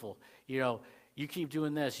is beautiful, you keep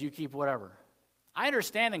doing this, you keep whatever. I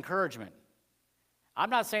understand encouragement. I'm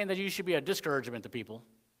not saying that you should be a discouragement to people,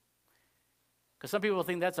 because some people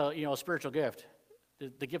think that's a spiritual gift,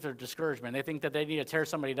 the gift of discouragement. They think that they need to tear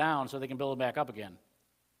somebody down so they can build them back up again.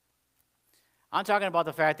 I'm talking about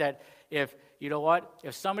the fact that if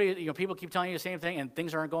somebody, people keep telling you the same thing and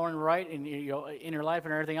things aren't going right in your life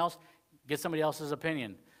and everything else, get somebody else's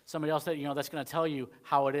opinion, somebody else that that's going to tell you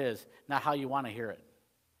how it is, not how you want to hear it.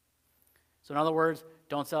 So in other words,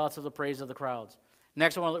 don't sell out to the praise of the crowds.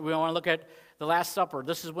 Next one, we want to look at the Last Supper.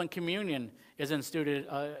 This is when communion is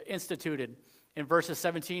instituted in verses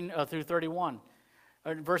 17 through 31.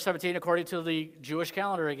 In verse 17, according to the Jewish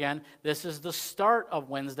calendar again, this is the start of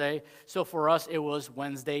Wednesday. So for us, it was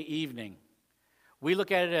Wednesday evening. We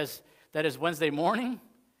look at it as that is Wednesday morning,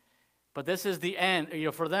 but this is the end.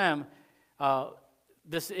 For them,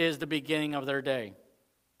 this is the beginning of their day.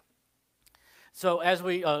 So as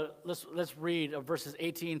we let's read verses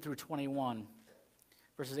 18 through 21.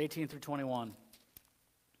 Verses 18 through 21.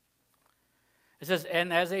 It says,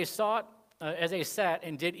 "And as they sat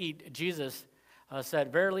and did eat, Jesus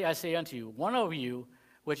said, Verily I say unto you, one of you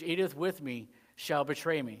which eateth with me shall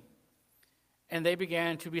betray me. And they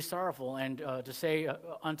began to be sorrowful, and to say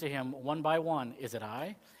unto him one by one, Is it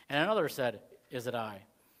I? And another said, Is it I?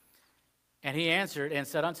 And he answered and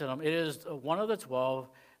said unto them, It is one of the 12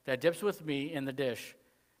 that dips with me in the dish.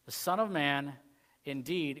 The Son of Man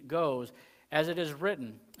indeed goes, as it is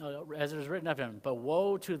written of him. But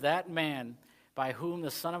woe to that man by whom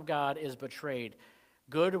the Son of God is betrayed.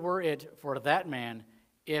 Good were it for that man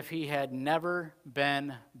if he had never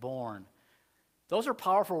been born." Those are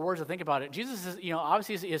powerful words to think about it. Jesus is,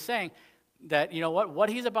 obviously is saying that, what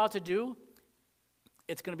he's about to do,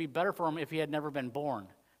 it's going to be better for him if he had never been born,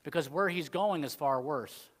 because where he's going is far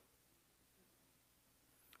worse.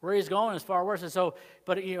 Where he's going is far worse. And so,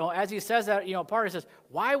 but, as he says that, part he says,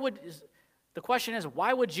 the question is,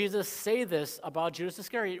 why would Jesus say this about Judas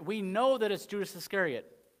Iscariot? We know that it's Judas Iscariot.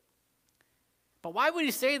 But why would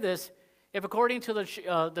he say this if, according to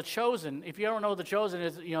the Chosen, if you don't know, the Chosen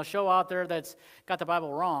is show out there that's got the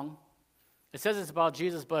Bible wrong. It says it's about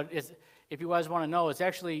Jesus, but if you guys want to know, it's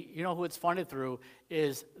actually, who it's funded through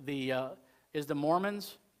is the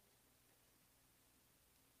Mormons,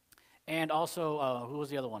 and also who was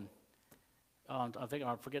the other one? I'm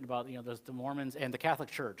forgetting about the Mormons and the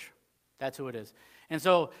Catholic Church. That's who it is. And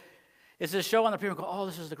so it's this show, and the people go, "Oh,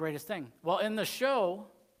 this is the greatest thing." Well, in the show,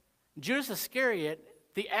 Judas Iscariot,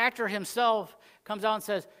 the actor himself, comes out and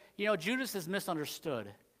says, Judas is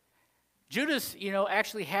misunderstood. Judas,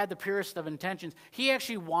 actually had the purest of intentions. He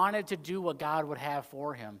actually wanted to do what God would have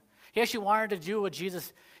for him. He actually wanted to do what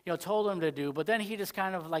Jesus, told him to do, but then he just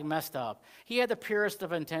kind of messed up. He had the purest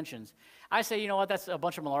of intentions. I say, that's a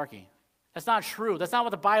bunch of malarkey. That's not true. That's not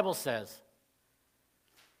what the Bible says.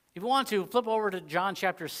 If you want to, flip over to John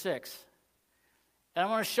chapter 6. And I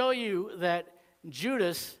want to show you that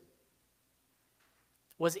Judas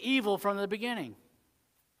was evil from the beginning.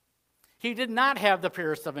 He did not have the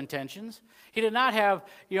purest of intentions. He did not have,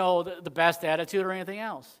 the best attitude or anything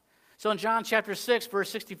else. So in John chapter 6, verse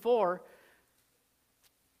 64,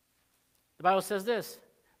 the Bible says this,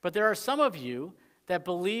 "But there are some of you that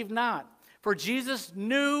believe not. For Jesus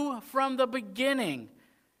knew from the beginning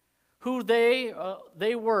who they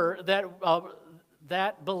were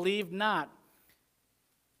that believed not,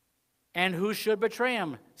 and who should betray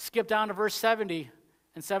him." Skip down to verse 70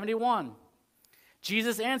 and 71.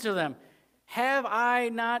 Jesus answered them, "Have I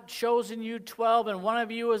not chosen you 12, and one of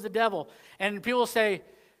you is the devil?" And people say,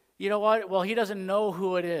 you know what? Well, he doesn't know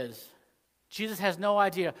who it is. Jesus has no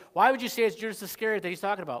idea. Why would you say it's Judas Iscariot that he's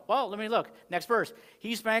talking about? Well, let me look. Next verse.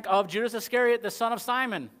 "He spake of Judas Iscariot, the son of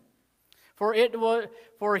Simon.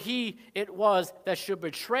 For he it was that should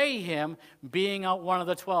betray him, being one of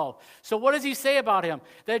the 12. So what does he say about him?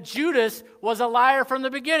 That Judas was a liar from the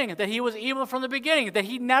beginning, that he was evil from the beginning, that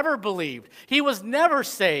he never believed. He was never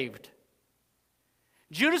saved.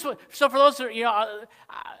 Judas was, so for those,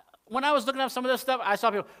 when I was looking up some of this stuff, I saw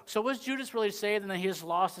people, so was Judas really saved and then he just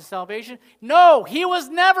lost his salvation? No, he was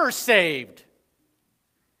never saved.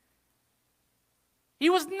 He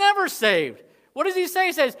was never saved. What does he say?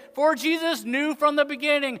 He says, for Jesus knew from the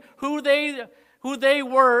beginning who they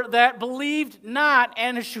were that believed not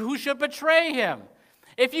and who should betray him.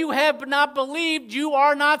 If you have not believed, you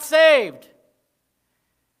are not saved.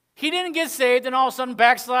 He didn't get saved and all of a sudden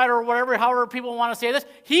backslide or whatever, however people want to say this.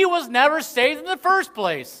 He was never saved in the first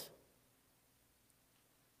place.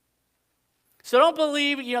 So don't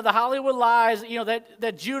believe, the Hollywood lies,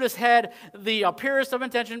 that Judas had the purest of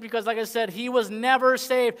intention because, like I said, he was never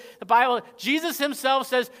saved. The Bible, Jesus himself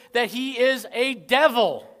says that he is a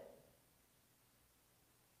devil.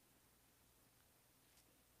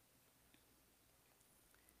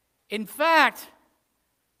 In fact,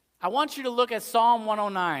 I want you to look at Psalm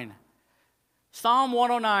 109. Psalm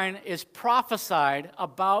 109 is prophesied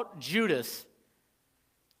about Judas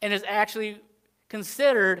and is actually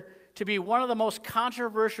considered to be one of the most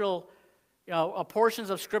controversial portions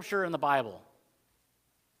of Scripture in the Bible.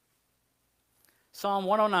 Psalm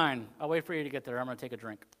 109. I'll wait for you to get there. I'm going to take a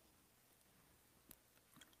drink.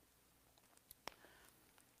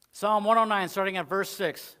 Psalm 109, starting at verse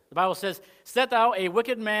 6. The Bible says, set thou a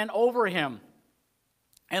wicked man over him,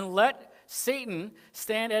 and let Satan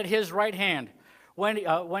stand at his right hand.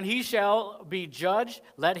 When he shall be judged,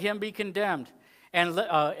 let him be condemned, and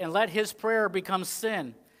let his prayer become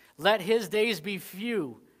sin. Let his days be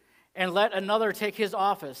few, and let another take his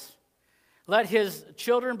office. Let his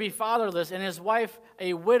children be fatherless, and his wife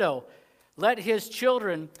a widow. Let his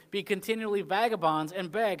children be continually vagabonds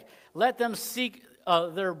and beg. Let them seek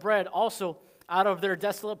their bread also out of their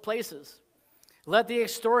desolate places. Let the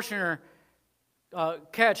extortioner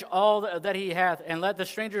catch all that he hath, and let the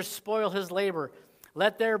stranger spoil his labor.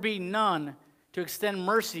 Let there be none to extend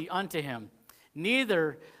mercy unto him.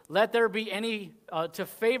 Neither let there be any to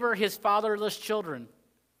favor his fatherless children.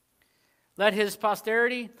 Let his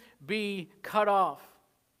posterity be cut off.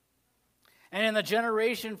 And in the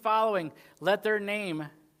generation following, let their name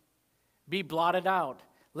be blotted out.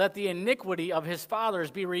 Let the iniquity of his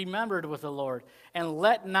fathers be remembered with the Lord. And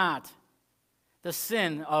let not the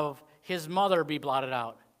sin of his mother be blotted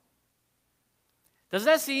out. Does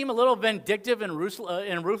that seem a little vindictive and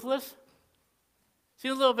ruthless?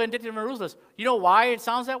 Seems a little vindictive and ruthless. You know why it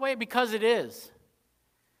sounds that way? Because it is.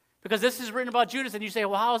 Because this is written about Judas, and you say,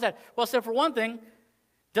 well, how is that? Well, so for one thing,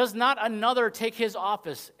 does not another take his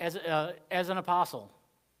office as an apostle?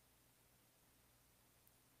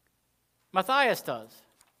 Matthias does.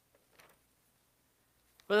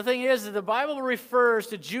 But the thing is that the Bible refers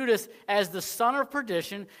to Judas as the son of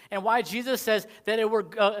perdition, and why Jesus says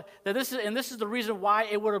that this is the reason why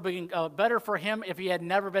it would have been better for him if he had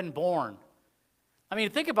never been born. I mean,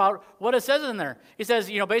 think about what it says in there. He says,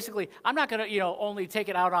 basically, I'm not going to, only take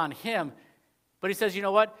it out on him, but he says, you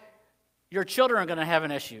know what? Your children are going to have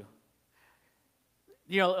an issue.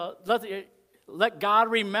 Let God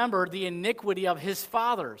remember the iniquity of his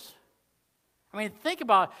fathers. I mean, think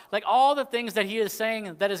about all the things that he is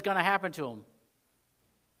saying that is going to happen to him.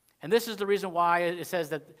 And this is the reason why it says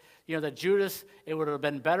that, that Judas, it would have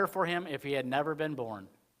been better for him if he had never been born.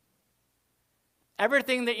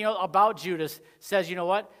 Everything that, about Judas says,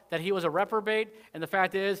 that he was a reprobate, and the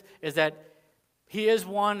fact is that he is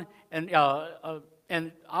one, and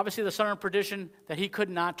obviously the son of perdition, that he could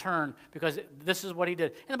not turn, because this is what he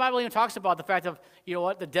did. And the Bible even talks about the fact of,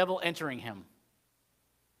 the devil entering him.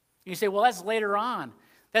 You say, well, that's later on.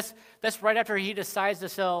 That's right after he decides to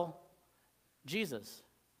sell Jesus.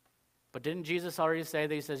 But didn't Jesus already say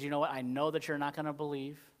that? He says, I know that you're not going to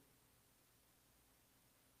believe.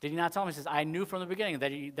 Did he not tell him? He says, I knew from the beginning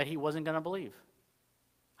that he wasn't going to believe.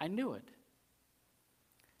 I knew it.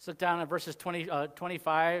 Let's look down at verses 22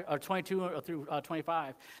 through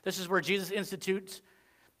 25. This is where Jesus institutes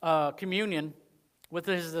communion with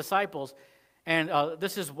his disciples. And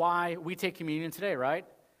this is why we take communion today, right?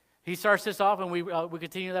 He starts this off, and we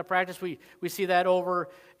continue that practice. We see that over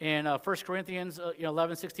in 1 Corinthians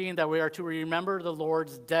 11:16, that we are to remember the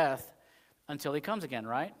Lord's death until he comes again,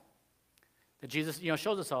 right? That Jesus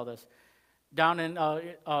shows us all this. Down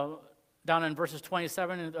in verses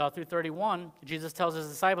 27 through 31, Jesus tells his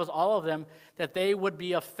disciples, all of them, that they would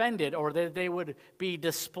be offended or that they would be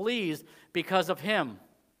displeased because of him.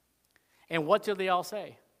 And what do they all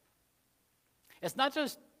say? It's not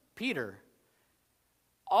just Peter.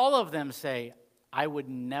 all of them say, I would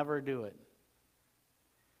never do it.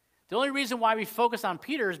 The only reason why we focus on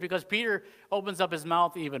Peter is because Peter opens up his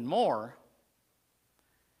mouth even more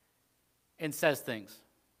and says things.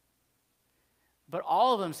 But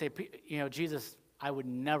all of them say, Jesus, I would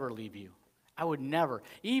never leave you. I would never.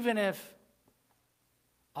 Even if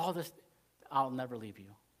all this, I'll never leave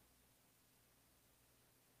you.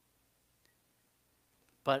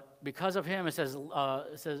 But because of him, it says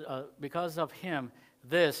because of him,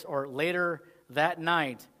 this, or later that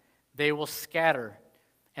night, they will scatter.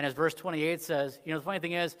 And as verse 28 says, the funny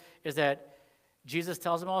thing is that Jesus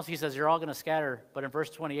tells them all, he says, you're all going to scatter. But in verse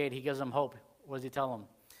 28, he gives them hope. What does he tell them?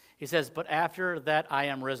 He says, but after that I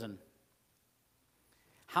am risen.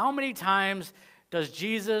 How many times does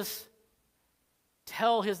Jesus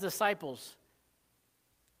tell his disciples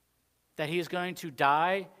that he is going to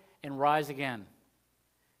die and rise again?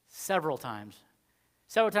 Several times.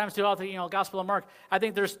 Several times throughout the Gospel of Mark. I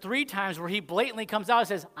think there's 3 times where he blatantly comes out and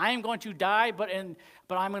says, I am going to die, but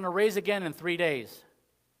I'm going to raise again in 3 days.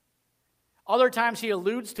 Other times he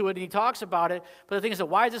alludes to it and he talks about it, but the thing is,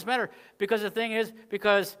 why does this matter? Because the thing is,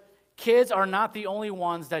 because kids are not the only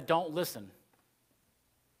ones that don't listen.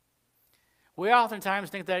 We oftentimes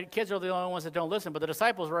think that kids are the only ones that don't listen, but the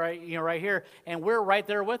disciples are right here, and we're right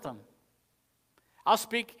there with them. I'll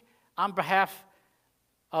speak on behalf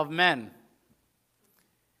of men.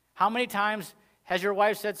 How many times has your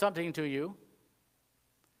wife said something to you,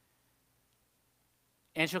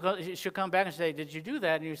 and she'll come back and say, did you do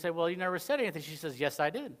that? And you say, well, you never said anything. She says, yes, I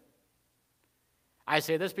did. I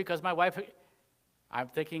say this because my wife, I'm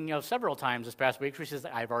thinking of several times this past week, she says,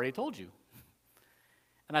 I've already told you.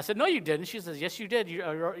 And I said, no, you didn't. She says, yes, you did.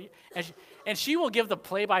 And she will give the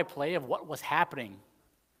play-by-play of what was happening.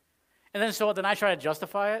 And then I try to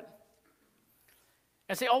justify it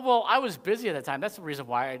and say, oh, well, I was busy at the time. That's the reason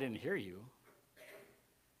why I didn't hear you.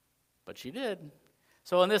 But she did.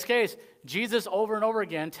 So in this case, Jesus over and over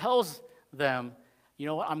again tells them, you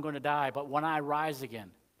know what, I'm going to die, but when I rise again.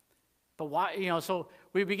 But why, so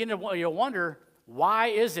we begin to wonder, why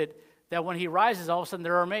is it that when he rises, all of a sudden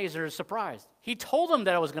they're amazed, they're surprised? He told them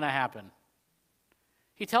that it was going to happen.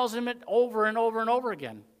 He tells them it over and over and over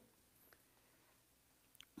again.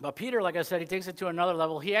 But Peter, like I said, he takes it to another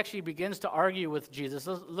level. He actually begins to argue with Jesus.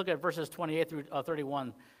 Let's look at verses 28 through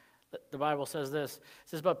 31. The Bible says this. It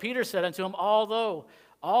says, but Peter said unto him, although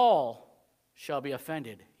all shall be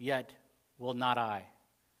offended, yet will not I.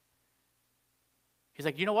 He's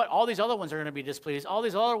like, you know what? All these other ones are going to be displeased. All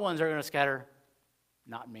these other ones are going to scatter.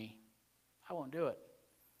 Not me. I won't do it.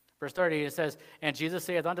 Verse 30, it says, and Jesus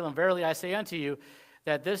saith unto them, verily I say unto you,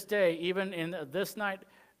 that this day, even in this night,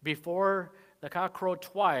 before the cock crow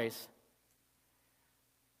twice,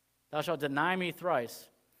 thou shalt deny me thrice.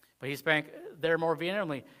 But he spake there more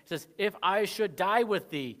vehemently. He says, if I should die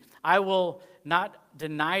with thee, I will not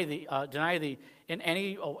deny thee in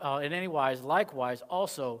any wise. Likewise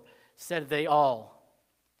also said they all.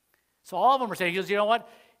 So all of them are saying, he goes, you know what?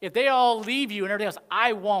 If they all leave you and everything else,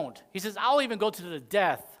 I won't. He says, I'll even go to the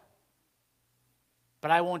death,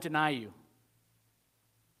 but I won't deny you.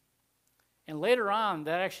 And later on,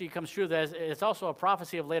 that actually comes true. That it's also a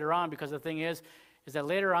prophecy of later on, because the thing is that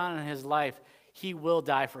later on in his life, he will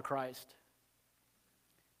die for Christ.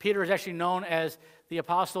 Peter is actually known as the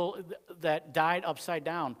apostle that died upside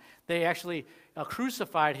down. They actually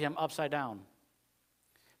crucified him upside down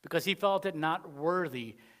because he felt it not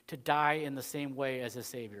worthy to die in the same way as his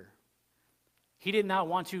Savior. He did not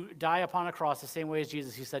want to die upon a cross the same way as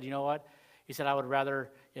Jesus. He said, you know what? He said, I would rather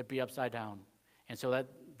it be upside down. And so that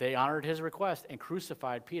they honored his request and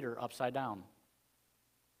crucified Peter upside down.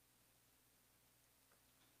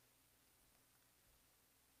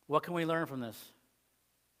 What can we learn from this?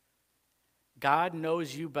 God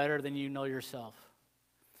knows you better than you know yourself.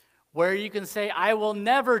 Where you can say, I will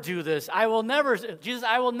never do this. Jesus,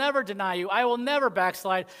 I will never deny you. I will never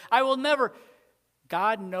backslide. I will never.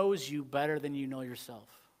 God knows you better than you know yourself.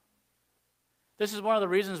 This is one of the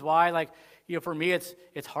reasons why, for me, it's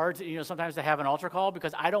hard to, sometimes to have an altar call,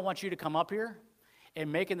 because I don't want you to come up here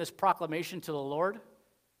and making this proclamation to the Lord,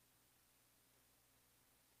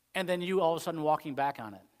 and then you all of a sudden walking back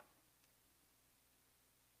on it.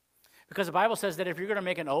 Because the Bible says that if you're going to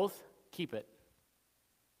make an oath, keep it.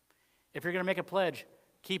 If you're going to make a pledge,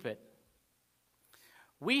 keep it.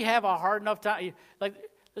 We have a hard enough time.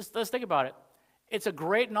 Let's think about it. It's a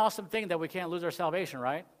great and awesome thing that we can't lose our salvation,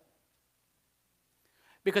 right?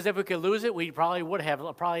 Because if we could lose it, we probably would have,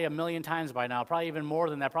 probably 1,000,000 times by now, probably even more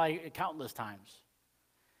than that, probably countless times.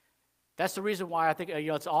 That's the reason why I think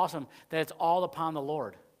it's awesome that it's all upon the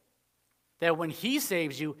Lord. That when he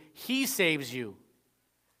saves you, he saves you.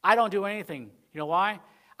 I don't do anything. You know why?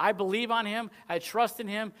 I believe on him. I trust in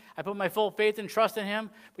him. I put my full faith and trust in him.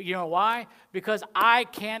 But you know why? Because I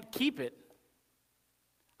can't keep it.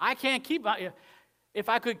 I can't keep it. If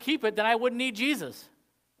I could keep it, then I wouldn't need Jesus.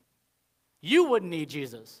 You wouldn't need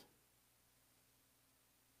Jesus.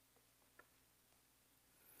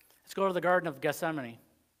 Let's go to the Garden of Gethsemane.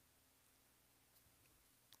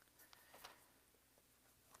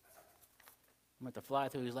 I'm going to fly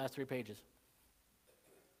through these last 3 pages.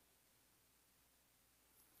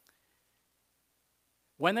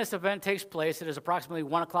 When this event takes place, it is approximately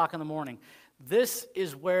 1 o'clock in the morning. This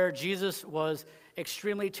is where Jesus was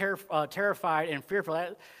extremely terrified and fearful.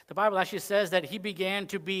 The Bible actually says that he began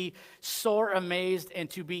to be sore amazed and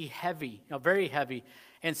to be heavy, very heavy,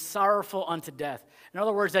 and sorrowful unto death. In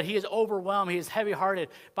other words, that he is overwhelmed, he is heavy-hearted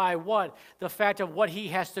by what? The fact of what he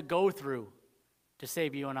has to go through to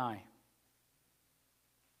save you and I.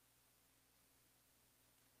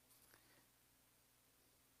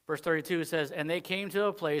 Verse 32 says, and they came to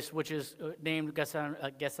a place which is named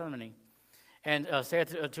Gethsemane, and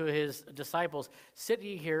said to his disciples, sit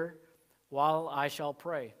ye here while I shall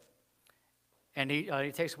pray. And he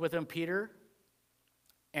takes with him Peter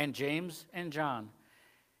and James and John,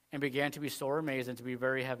 and began to be sore amazed and to be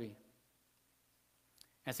very heavy.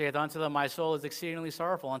 And saith unto them, my soul is exceedingly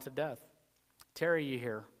sorrowful unto death. Tarry ye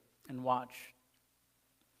here and watch.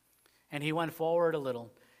 And he went forward a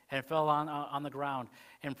little, and fell on the ground,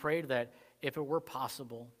 and prayed that, if it were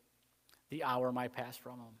possible, the hour might pass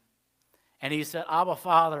from him. And he said, Abba,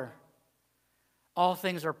 Father, all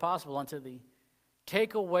things are possible unto thee.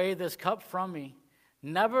 Take away this cup from me.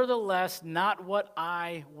 Nevertheless, not what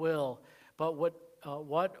I will, but what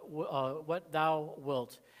thou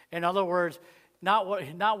wilt. In other words, not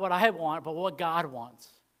what I want, but what God wants.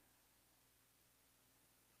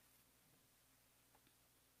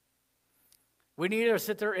 We need to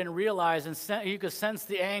sit there and realize, and you can sense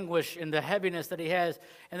the anguish and the heaviness that he has.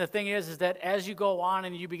 And the thing is that as you go on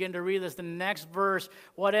and you begin to read this, the next verse,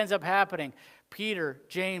 what ends up happening? Peter,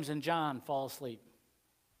 James, and John fall asleep.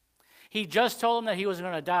 He just told them that he was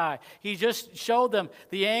going to die. He just showed them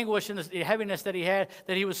the anguish and the heaviness that he had,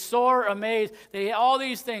 that he was sore amazed, that he had all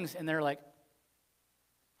these things, and they're like,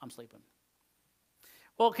 I'm sleeping.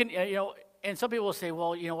 Well, and some people will say,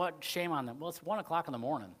 well, you know what, shame on them. Well, it's 1 o'clock in the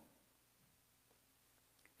morning.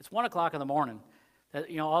 It's 1 o'clock in the morning that,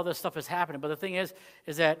 all this stuff is happening. But the thing is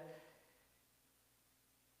that,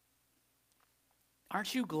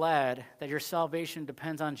 aren't you glad that your salvation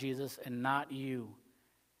depends on Jesus and not you?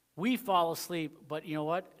 We fall asleep, but you know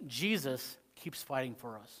what? Jesus keeps fighting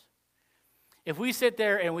for us. If we sit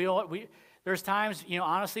there and there's times,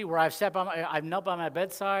 honestly, where I've knelt by my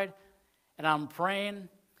bedside and I'm praying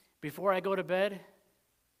before I go to bed.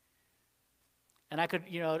 And I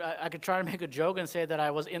could try to make a joke and say that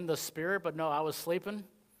I was in the spirit, but no, I was sleeping.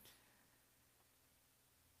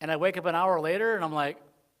 And I wake up an hour later, and I'm like,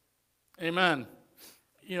 amen.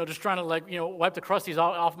 Just trying to wipe the crusties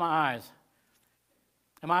off my eyes.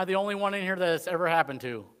 Am I the only one in here that it's ever happened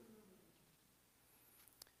to?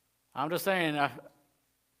 I'm just saying.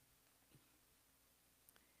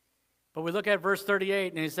 But we look at verse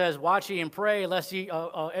 38, and he says, watch ye and pray, lest ye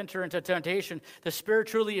enter into temptation. The spirit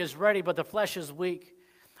truly is ready, but the flesh is weak.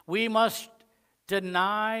 We must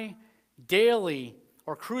deny daily,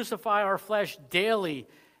 or crucify our flesh daily,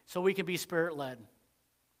 so we can be spirit-led.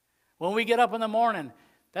 When we get up in the morning,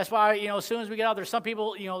 that's why, as soon as we get out, there's some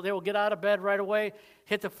people, they will get out of bed right away,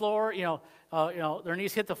 hit the floor, their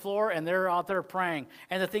knees hit the floor, and they're out there praying.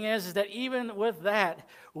 And the thing is that even with that,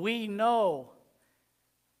 we know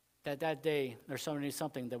that day there's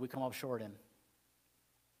something that we come up short in.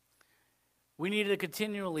 We need to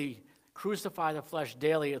continually crucify the flesh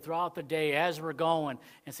daily throughout the day as we're going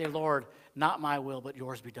and say, Lord, not my will, but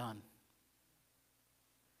yours be done.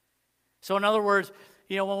 So in other words,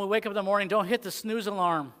 when we wake up in the morning, don't hit the snooze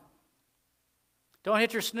alarm. Don't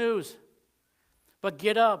hit your snooze. But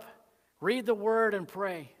get up, read the word, and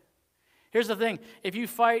pray. Here's the thing. If you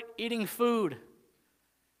fight eating food,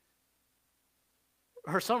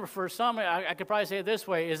 for some, I could probably say it this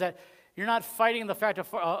way, is that you're not fighting the fact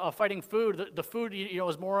of fighting food. The food,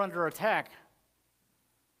 is more under attack.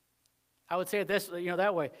 I would say it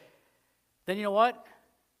that way. Then you know what?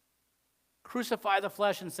 Crucify the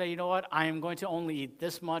flesh and say, you know what? I am going to only eat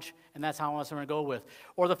this much, and that's how much I'm going to go with.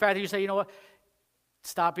 Or the fact that you say, you know what?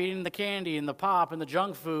 Stop eating the candy and the pop and the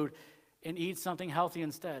junk food and eat something healthy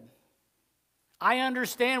instead. I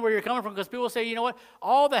understand where you're coming from, because people say, you know what,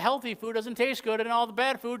 all the healthy food doesn't taste good and all the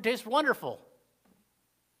bad food tastes wonderful.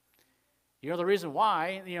 The reason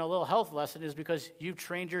why, a little health lesson is because you've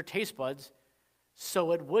trained your taste buds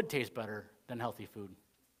so it would taste better than healthy food.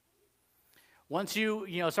 Once you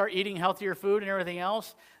start eating healthier food and everything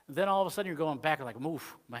else, then all of a sudden you're going back and like,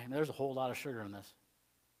 oof, man, there's a whole lot of sugar in this.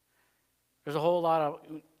 There's a whole lot of,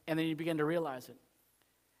 and then you begin to realize it.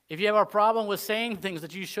 If you have a problem with saying things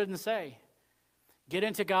that you shouldn't say, get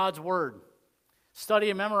into God's Word. Study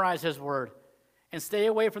and memorize His Word. And stay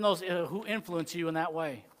away from those who influence you in that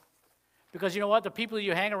way. Because you know what? The people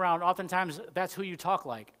you hang around, oftentimes that's who you talk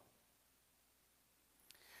like.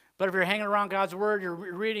 But if you're hanging around God's Word, you're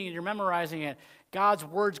reading it, you're memorizing it, God's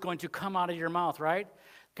Word's going to come out of your mouth, right?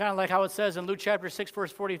 Kind of like how it says in Luke chapter 6,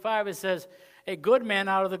 verse 45, it says, a good man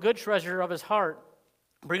out of the good treasure of his heart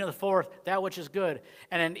bringeth forth that which is good,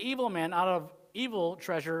 and an evil man out of evil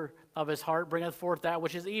treasure of his heart bringeth forth that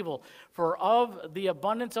which is evil. For of the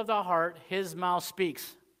abundance of the heart his mouth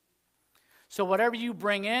speaks. So whatever you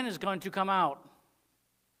bring in is going to come out.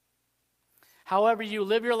 However you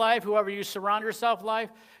live your life, whoever you surround yourself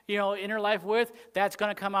in your life with, that's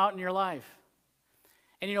going to come out in your life.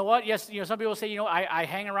 And you know what? Yes, some people say, I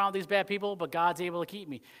hang around these bad people, but God's able to keep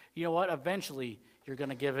me. You know what? Eventually, you're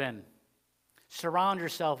going to give in. Surround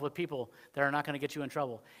yourself with people that are not going to get you in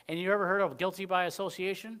trouble. And you ever heard of guilty by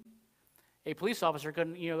association? A police officer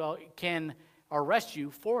can arrest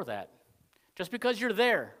you for that. Just because you're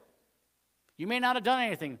there. You may not have done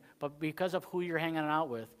anything, but because of who you're hanging out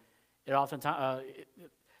with, they're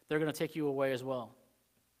going to take you away as well.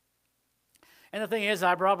 And the thing is,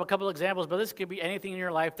 I brought up a couple examples, but this could be anything in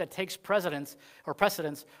your life that takes precedence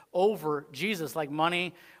over Jesus, like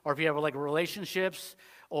money, or if you have like relationships,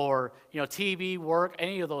 or TV, work,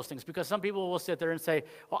 any of those things. Because some people will sit there and say,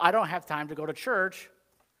 well, I don't have time to go to church.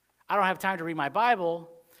 I don't have time to read my Bible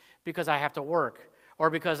because I have to work, or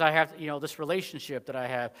because I have this relationship that I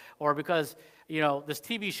have, or because this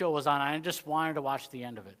TV show was on and I just wanted to watch the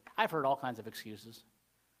end of it. I've heard all kinds of excuses.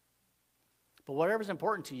 But whatever's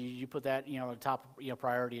important to you, you put that top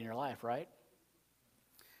priority in your life, right?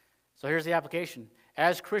 So here's the application.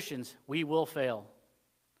 As Christians, we will fail.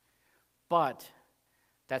 But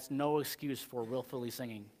that's no excuse for willfully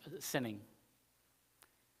sinning.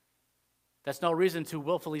 That's no reason to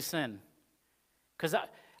willfully sin. Because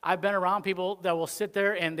I've been around people that will sit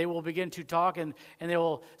there and they will begin to talk and they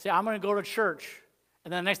will say, I'm going to go to church.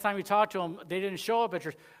 And then the next time you talk to them, they didn't show up at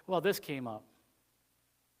church. Well, this came up.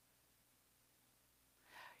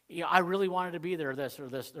 I really wanted to be there, this or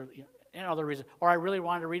other reason. Or I really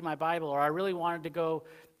wanted to read my Bible, or I really wanted to go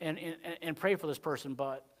and pray for this person,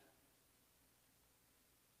 but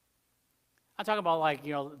I'm talking about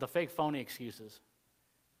the fake phony excuses.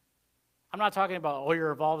 I'm not talking about,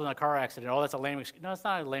 you're involved in a car accident. That's a lame excuse. No, it's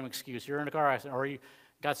not a lame excuse. You're in a car accident, or you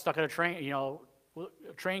got stuck in a train, a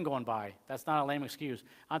train going by. That's not a lame excuse.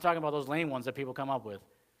 I'm talking about those lame ones that people come up with.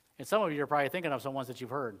 And some of you are probably thinking of some ones that you've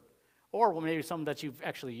heard. Or maybe some that you've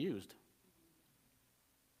actually used.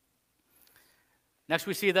 Next,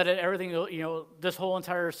 we see that everything, this whole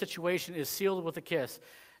entire situation is sealed with a kiss.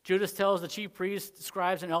 Judas tells the chief priests,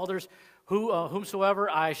 scribes, and elders, whomsoever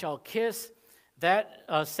I shall kiss, that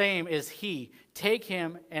same is he. Take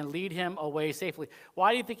him and lead him away safely.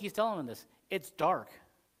 Why do you think he's telling them this? It's dark.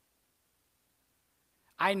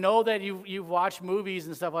 I know that you've watched movies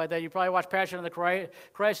and stuff like that. You probably watched Passion of the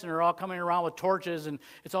Christ, and they're all coming around with torches, and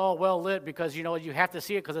it's all well lit because you have to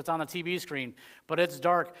see it because it's on the TV screen. But it's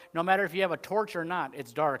dark. No matter if you have a torch or not,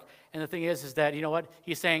 it's dark. And the thing is that,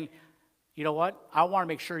 he's saying, I want to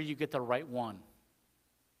make sure you get the right one.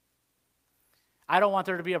 I don't want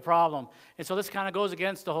there to be a problem. And so this kind of goes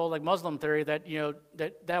against the whole Muslim theory that,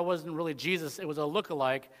 that wasn't really Jesus. It was a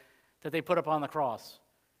lookalike that they put up on the cross.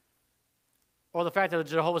 Or the fact that the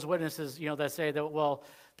Jehovah's Witnesses, that say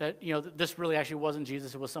that, this really actually wasn't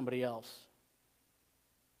Jesus, it was somebody else.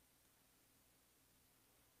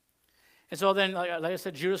 And so then, like I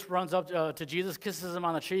said, Judas runs up to Jesus, kisses him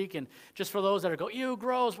on the cheek, and just for those that go, ew,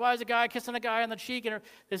 gross, why is a guy kissing a guy on the cheek? And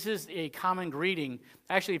this is a common greeting.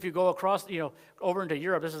 Actually, if you go across, over into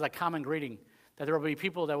Europe, this is a common greeting, that there will be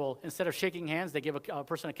people that will, instead of shaking hands, they give a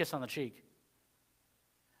person a kiss on the cheek.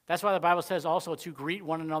 That's why the Bible says also to greet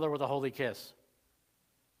one another with a holy kiss.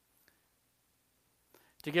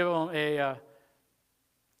 To give them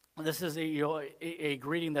this is a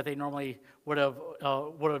greeting that they normally would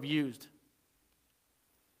have used.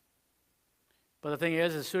 But the thing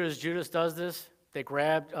is, as soon as Judas does this, they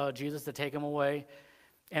grab Jesus to take him away,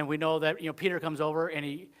 and we know that Peter comes over and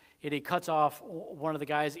he cuts off one of the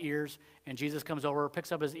guy's ears, and Jesus comes over,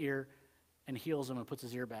 picks up his ear, and heals him and puts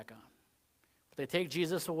his ear back on. But they take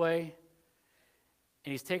Jesus away,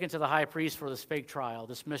 and he's taken to the high priest for this fake trial,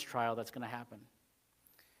 this mistrial that's going to happen.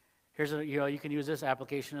 Here's you can use this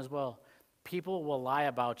application as well. People will lie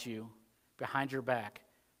about you behind your back,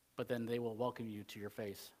 but then they will welcome you to your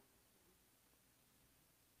face.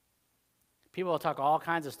 People will talk all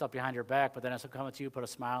kinds of stuff behind your back, but then as they come to you, put a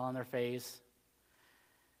smile on their face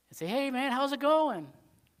and say, hey, man, how's it going?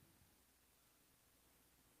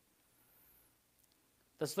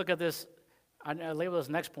 Let's look at this. I label this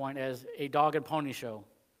next point as a dog and pony show.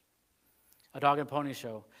 A dog and pony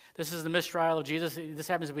show. This is the mistrial of Jesus. This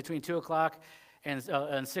happens between 2 o'clock and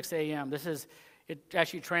 6 a.m. It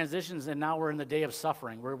actually transitions, and now we're in the day of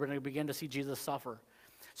suffering. We're going to begin to see Jesus suffer.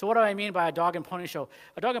 So what do I mean by a dog and pony show?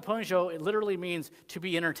 A dog and pony show, it literally means to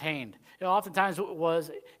be entertained. It oftentimes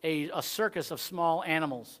was a circus of small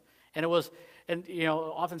animals. And it was,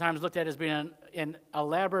 oftentimes looked at as being an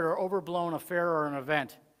elaborate or overblown affair or an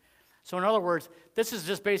event. So in other words, this is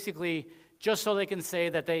just basically just so they can say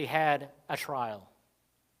that they had a trial.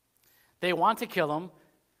 They want to kill him,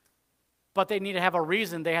 but they need to have a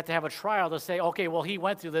reason. They have to have a trial to say, okay, well, he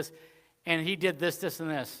went through this, and he did this, this, and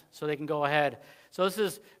this, so they can go ahead. So this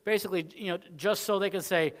is basically, just so they can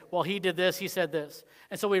say, well, he did this, he said this.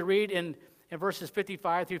 And so we read in verses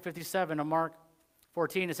 55 through 57 of Mark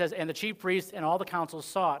 14, it says, and the chief priests and all the council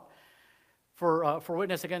sought for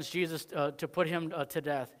witness against Jesus to put him to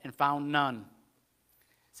death, and found none.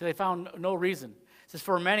 So they found no reason. It says,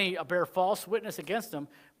 for many bear false witness against him,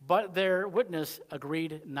 but their witness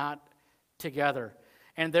agreed not together.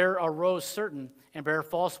 And there arose certain and bear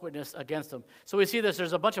false witness against them. So we see this.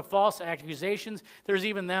 There's a bunch of false accusations. There's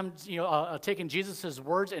even them, taking Jesus'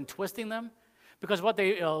 words and twisting them. Because what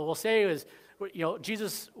they will say is,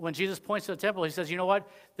 Jesus, when Jesus points to the temple, he says, you know what?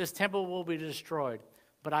 This temple will be destroyed,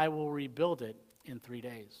 but I will rebuild it in 3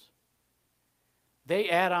 days. They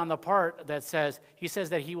add on the part that says, he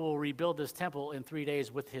says that he will rebuild this temple in 3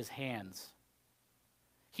 days with his hands.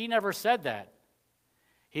 He never said that.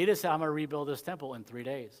 He just said, I'm going to rebuild this temple in 3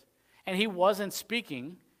 days. And he wasn't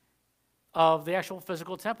speaking of the actual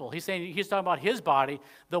physical temple. He's saying, he's talking about his body,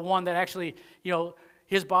 the one that actually,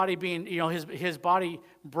 his body being, his body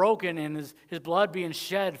broken and his blood being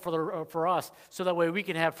shed for us, so that way we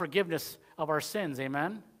can have forgiveness of our sins.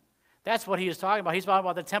 Amen? That's what he is talking about. He's talking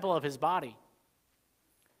about the temple of his body.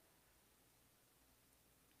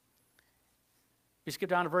 You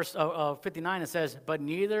skip down to verse 59, it says, but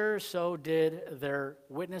neither so did their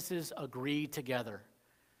witnesses agree together.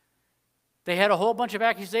 They had a whole bunch of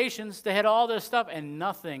accusations, they had all this stuff, and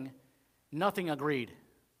nothing agreed.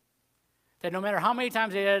 That no matter how many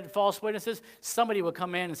times they had false witnesses, somebody would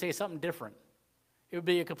come in and say something different. It would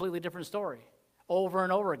be a completely different story, over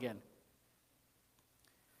and over again.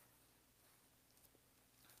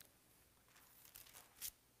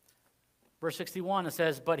 Verse 61, it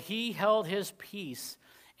says, but he held his peace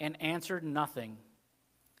and answered nothing.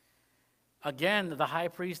 Again, the high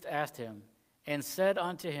priest asked him and said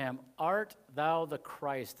unto him, art thou the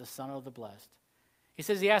Christ, the Son of the Blessed? He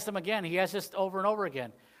says, he asked him again. He asked this over and over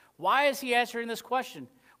again. Why is he answering this question?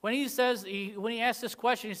 When he asks this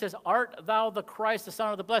question, he says, art thou the Christ, the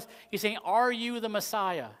Son of the Blessed? He's saying, are you the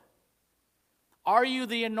Messiah? Are you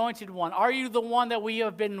the anointed one? Are you the one that we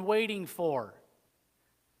have been waiting for?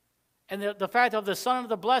 And the fact of the Son of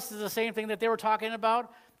the Blessed is the same thing that they were talking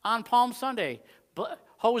about on Palm Sunday.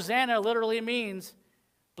 Hosanna literally means,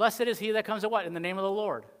 blessed is he that comes in what? In the name of the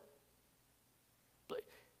Lord.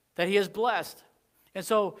 That he is blessed. And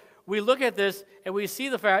so we look at this and we see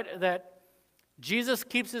the fact that Jesus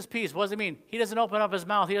keeps his peace. What does it mean? He doesn't open up his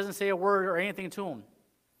mouth. He doesn't say a word or anything to him.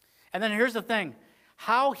 And then here's the thing.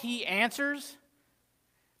 How he answers,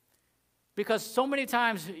 because so many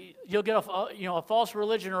times you'll get a false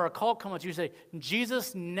religion or a cult come at you and say,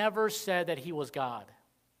 Jesus never said that he was God.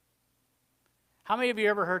 How many of you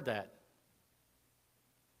ever heard that?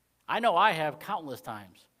 I know I have countless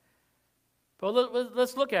times. But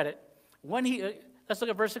let's look at it. Let's look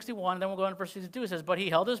at verse 61, and then we'll go into verse 62. It says, but he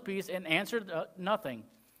held his peace and answered nothing.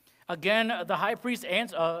 Again, the high priest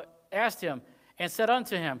asked him and said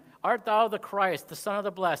unto him, art thou the Christ, the Son of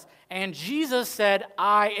the Blessed? And Jesus said,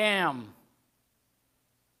 I am.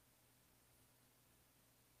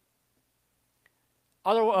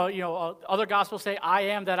 Other gospels say, I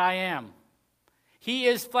am that I am. He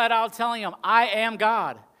is flat out telling them, I am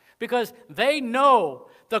God. Because they know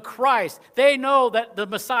the Christ. They know that the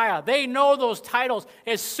Messiah. They know those titles.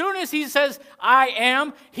 As soon as he says, I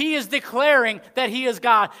am, he is declaring that he is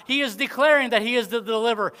God. He is declaring that he is the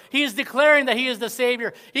deliverer. He is declaring that he is the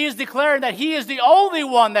Savior. He is declaring that he is the only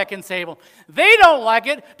one that can save them. They don't like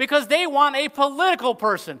it because they want a political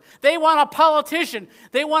person. They want a politician.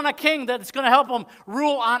 They want a king that's going to help them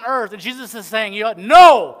rule on earth. And Jesus is saying,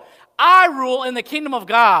 no, I rule in the kingdom of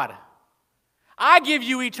God. I give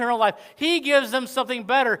you eternal life. He gives them something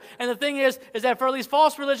better. And the thing is that for these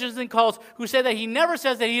false religions and cults who say that he never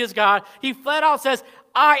says that he is God, he flat out says,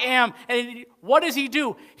 I am. And what does he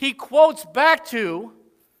do? He quotes back to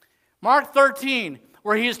Mark 13,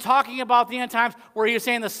 where he is talking about the end times, where he is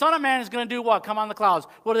saying the Son of Man is going to do what? Come on the clouds.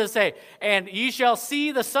 What does it say? And ye shall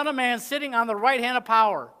see the Son of Man sitting on the right hand of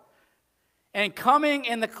power and coming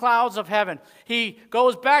in the clouds of heaven. He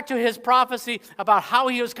goes back to his prophecy about how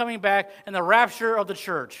he was coming back and the rapture of the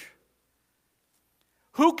church.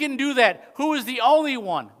 Who can do that? Who is the only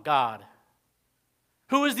one? God.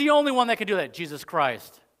 Who is the only one that can do that? Jesus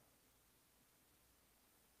Christ.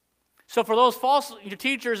 So for those false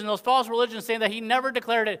teachers and those false religions saying that he never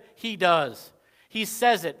declared it, he does. He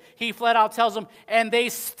says it. He flat out tells them, and they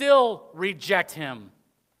still reject him.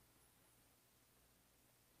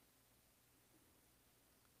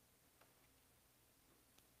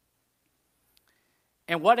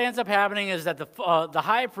 And what ends up happening is that the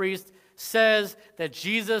high priest says that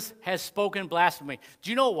Jesus has spoken blasphemy. Do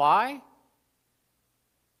you know why?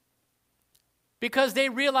 Because they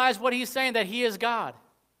realize what he's saying, that he is God.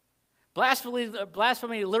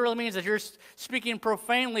 Blasphemy literally means that you're speaking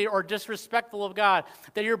profanely or disrespectful of God,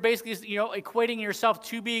 that you're basically equating yourself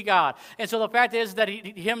to be God. And so the fact is that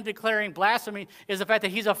him declaring blasphemy is the fact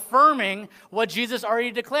that he's affirming what Jesus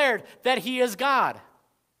already declared, that he is God.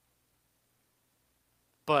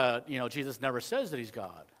 But, Jesus never says that he's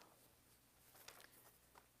God.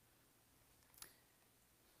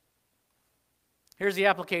 Here's the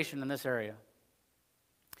application in this area.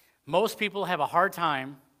 Most people have a hard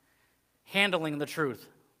time handling the truth.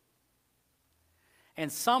 And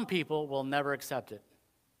some people will never accept it.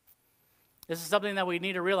 This is something that we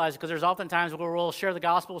need to realize, because there's often times where we'll share the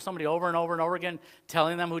gospel with somebody over and over and over again,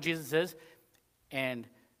 telling them who Jesus is, and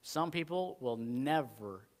some people will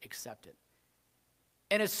never accept it.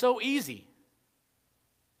 And it's so easy.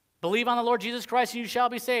 Believe on the Lord Jesus Christ and you shall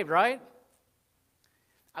be saved, right?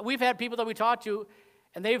 We've had people that we talked to,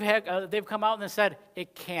 and they've come out and said,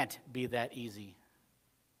 it can't be that easy.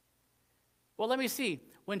 Well, let me see.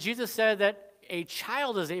 When Jesus said that a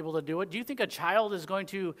child is able to do it, do you think a child is going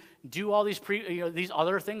to do all these these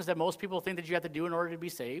other things that most people think that you have to do in order to be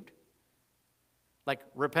saved? Like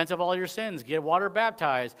repent of all your sins, get water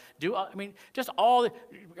baptized, just all,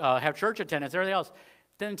 have church attendance, everything else.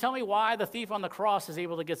 Then tell me why the thief on the cross is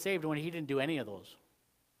able to get saved when he didn't do any of those.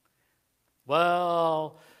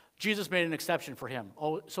 Well, Jesus made an exception for him.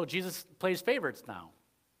 Oh, so Jesus plays favorites now.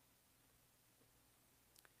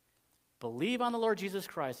 Believe on the Lord Jesus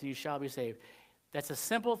Christ and you shall be saved. That's a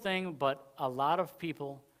simple thing, but a lot of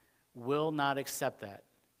people will not accept that.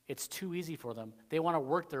 It's too easy for them. They want to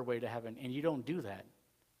work their way to heaven, and you don't do that.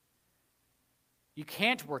 You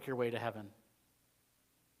can't work your way to heaven.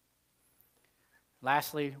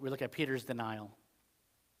 Lastly, we look at Peter's denial.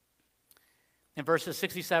 In verses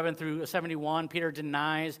 67 through 71, Peter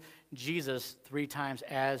denies Jesus 3 times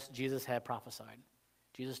as Jesus had prophesied.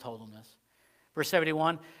 Jesus told him this. Verse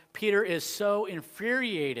 71, Peter is so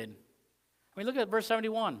infuriated. Look at verse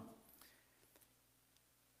 71.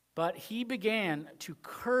 But he began to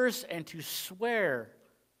curse and to swear,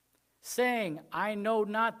 saying, I know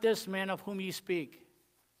not this man of whom ye speak.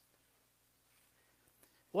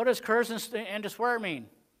 What does curse and to swear mean?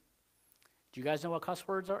 Do you guys know what curse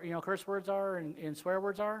words are and swear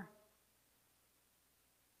words are?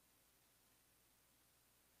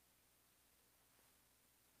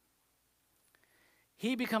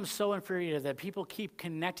 He becomes so infuriated that people keep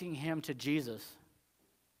connecting him to Jesus.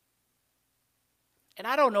 And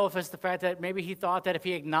I don't know if it's the fact that maybe he thought that if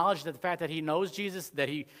he acknowledged the fact that he knows Jesus, that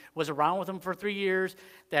he was around with him for 3 years,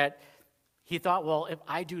 that he thought, well, if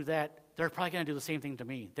I do that, they're probably going to do the same thing to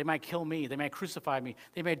me. They might kill me. They might crucify me.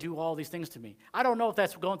 They may do all these things to me. I don't know if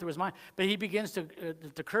that's going through his mind, but he begins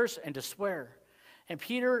to curse and to swear. And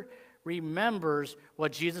Peter remembers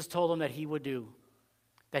what Jesus told him that he would do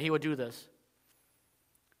this.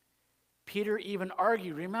 Peter even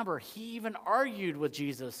argued. Remember, he even argued with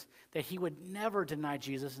Jesus that he would never deny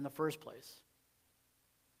Jesus in the first place.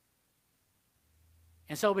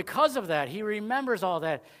 And so because of that, he remembers all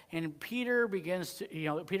that, and Peter begins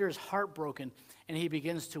to, Peter's heartbroken, and he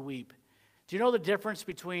begins to weep. Do you know the difference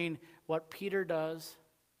between what Peter does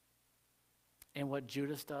and what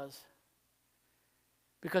Judas does?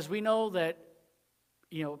 Because we know that,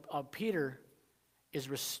 Peter is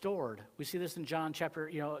restored. We see this in John chapter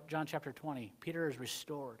 20. Peter is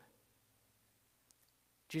restored.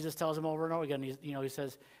 Jesus tells him over and over again,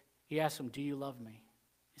 he asks him, do you love me?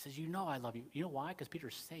 He says, you know I love you. You know why? Because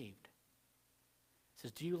Peter's saved. He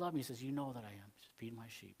says, do you love me? He says, you know that I am. Just feed my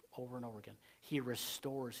sheep over and over again. He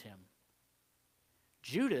restores him.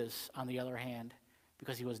 Judas, on the other hand,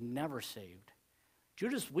 because he was never saved.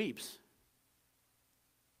 Judas weeps,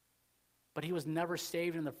 but he was never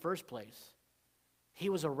saved in the first place. He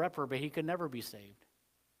was a reprobate. He could never be saved.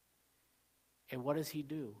 And what does he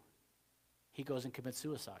do? He goes and commits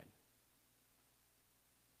suicide.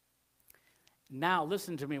 Now,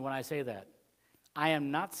 listen to me when I say that. I am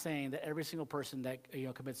not saying that every single person that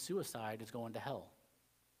commits suicide is going to hell.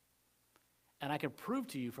 And I can prove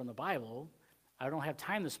to you from the Bible, I don't have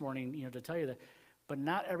time this morning to tell you that, but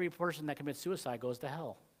not every person that commits suicide goes to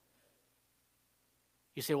hell.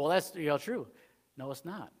 You say, well, that's true. No, it's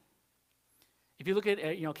not. If you look at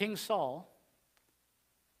King Saul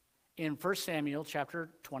in 1 Samuel chapter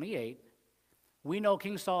 28, we know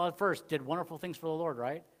King Saul at first did wonderful things for the Lord,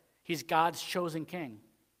 right? He's God's chosen king,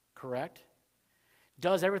 correct?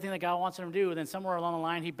 Does everything that God wants him to do, and then somewhere along the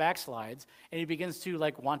line he backslides, and he begins to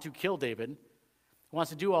want to kill David. He wants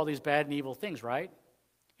to do all these bad and evil things, right?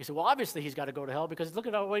 You say, well, obviously he's got to go to hell because look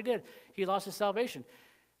at what he did. He lost his salvation.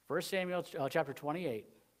 1 Samuel chapter 28.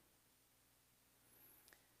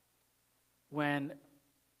 When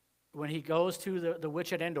he goes to the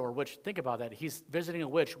witch at Endor, which, think about that, he's visiting a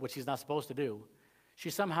witch, which he's not supposed to do. She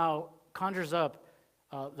somehow conjures up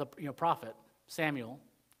the prophet, Samuel,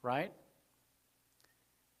 right?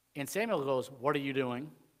 And Samuel goes, what are you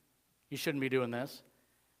doing? You shouldn't be doing this.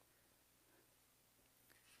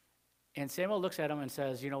 And Samuel looks at him and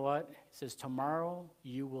says, you know what? He says, tomorrow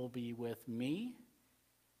you will be with me,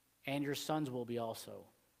 and your sons will be also.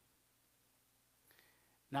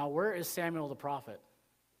 Now, where is Samuel the prophet?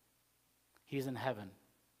 He's in heaven,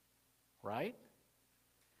 right?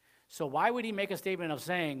 So why would he make a statement of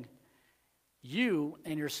saying, you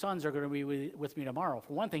and your sons are going to be with me tomorrow?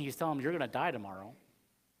 For one thing, he's telling them you're going to die tomorrow.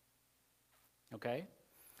 Okay?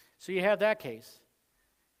 So you have that case.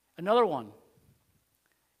 Another one.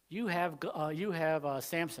 You have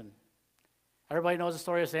Samson. Everybody knows the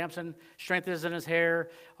story of Samson. Strength is in his hair,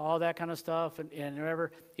 all that kind of stuff. And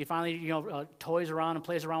remember, he finally, toys around and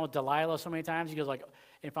plays around with Delilah so many times. He goes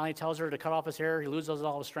and finally tells her to cut off his hair. He loses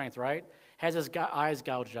all his strength, right? Has his eyes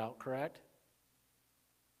gouged out, correct?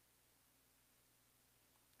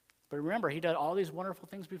 But remember, he did all these wonderful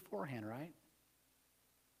things beforehand, right?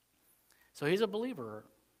 So he's a believer.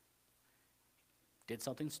 Did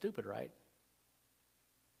something stupid, right?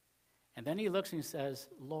 And then he looks and he says,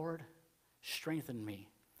 Lord, strengthen me,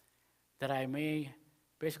 that I may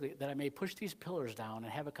push these pillars down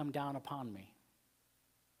and have it come down upon me.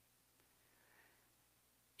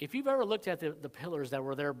 If you've ever looked at the pillars that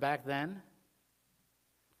were there back then,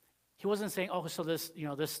 he wasn't saying, oh, so this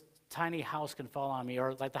tiny house can fall on me,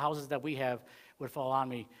 or like the houses that we have would fall on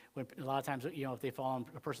me. When a lot of times, if they fall on,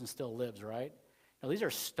 a person still lives, right? No, these are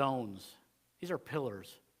stones. These are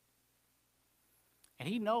pillars. And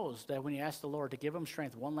he knows that when he asks the Lord to give him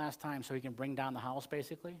strength one last time so he can bring down the house,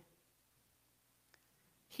 basically,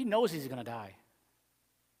 he knows he's going to die.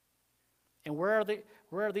 And where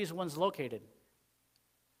are these ones located?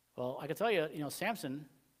 Well, I can tell you, Samson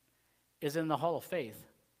is in the Hall of Faith.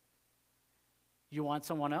 You want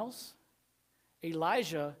someone else?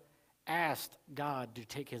 Elijah asked God to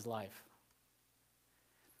take his life.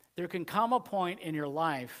 There can come a point in your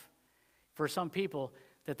life for some people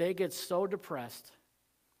that they get so depressed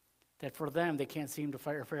that for them, they can't seem to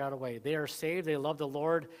figure out a way. They are saved, they love the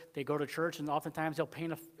Lord, they go to church, and oftentimes they'll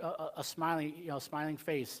paint a smiling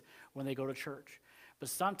face when they go to church. But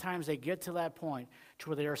sometimes they get to that point to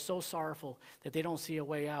where they are so sorrowful that they don't see a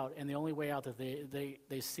way out, and the only way out that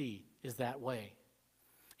they see is that way.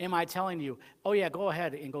 Am I telling you, oh yeah, go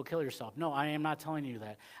ahead and go kill yourself? No, I am not telling you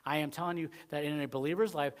that. I am telling you that in a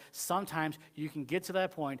believer's life, sometimes you can get to that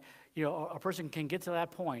point, a person can get to that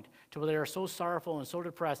point to where they are so sorrowful and so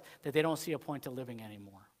depressed that they don't see a point to living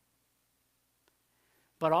anymore.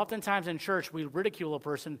 But oftentimes in church, we ridicule a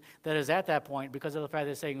person that is at that point because of the fact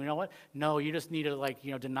they're saying, you know what? No, you just need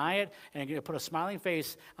to deny it and put a smiling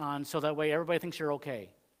face on so that way everybody thinks you're okay.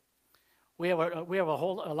 We have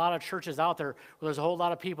a lot of churches out there where there's a whole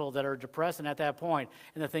lot of people that are depressed and at that point.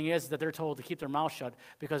 And the thing is that they're told to keep their mouth shut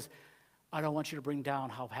because I don't want you to bring down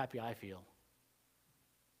how happy I feel.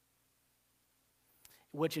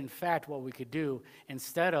 Which, in fact, what we could do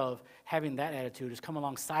instead of having that attitude is come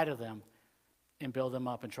alongside of them and build them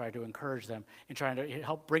up and try to encourage them and try to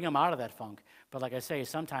help bring them out of that funk. But like I say,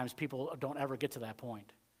 sometimes people don't ever get to that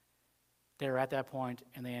point. They're at that point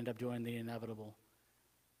and they end up doing the inevitable.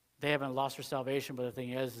 They haven't lost their salvation, but the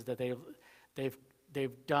thing is that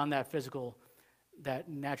they've done that physical, that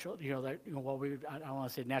natural, I don't want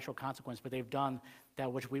to say natural consequence, but they've done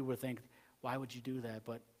that which we would think, why would you do that?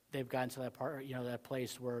 But they've gotten to that part, that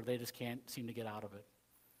place where they just can't seem to get out of it.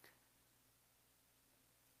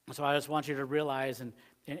 So I just want you to realize and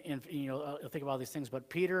think about these things. But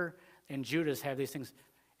Peter and Judas have these things.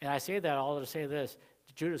 And I say that all to say this.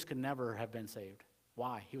 Judas could never have been saved.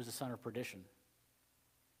 Why? He was the son of perdition.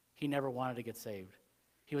 He never wanted to get saved.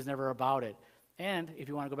 He was never about it. And if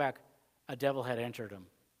you want to go back, a devil had entered him.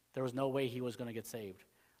 There was no way he was going to get saved.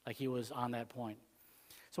 Like he was on that point.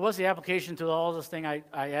 So what's the application to all this thing? I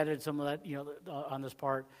added some of that, on this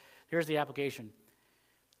part. Here's the application.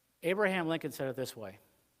 Abraham Lincoln said it this way.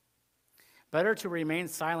 Better to remain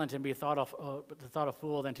silent and be thought a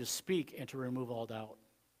fool than to speak and to remove all doubt.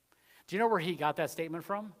 Do you know where he got that statement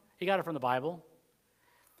from? He got it from the Bible.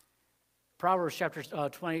 Proverbs chapter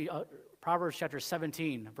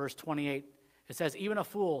 17, verse 28. It says, even a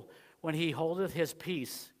fool, when he holdeth his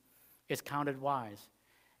peace, is counted wise,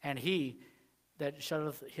 and he that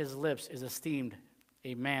shutteth his lips is esteemed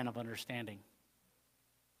a man of understanding.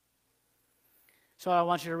 So I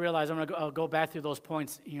want you to realize, I'm going to go back through those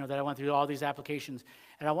points, that I went through, all these applications,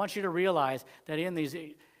 and I want you to realize that in these,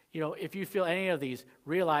 if you feel any of these,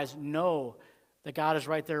 know that God is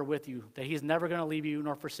right there with you, that he's never going to leave you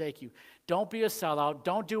nor forsake you. Don't be a sellout.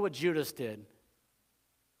 Don't do what Judas did.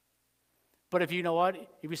 But if you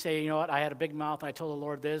say, I had a big mouth and I told the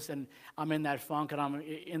Lord this, and I'm in that funk and I'm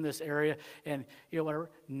in this area, and whatever,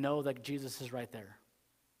 know that Jesus is right there.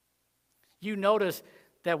 You notice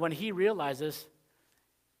that when he realizes,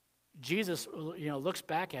 Jesus, looks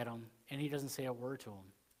back at him and he doesn't say a word to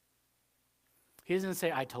him. He doesn't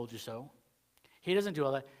say, I told you so. He doesn't do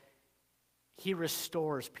all that. He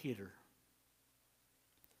restores Peter.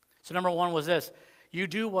 So number one was this. You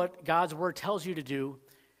do what God's word tells you to do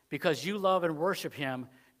because you love and worship him.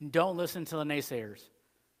 Don't listen to the naysayers.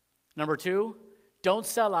 Number two, don't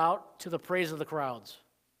sell out to the praise of the crowds.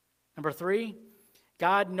 Number three,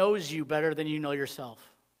 God knows you better than you know yourself.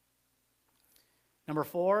 Number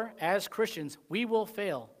four, as Christians, we will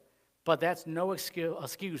fail, but that's no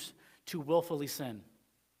excuse to willfully sin.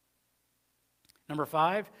 Number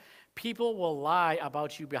five, people will lie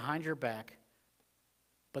about you behind your back,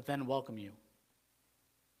 but then welcome you.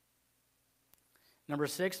 Number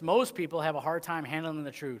six, most people have a hard time handling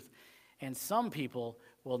the truth, and some people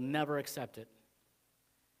will never accept it.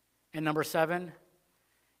 And number seven,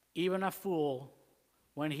 even a fool,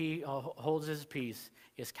 when he holds his peace,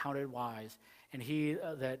 is counted wise, and he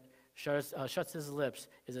that shuts his lips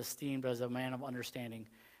is esteemed as a man of understanding,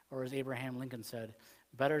 or as Abraham Lincoln said,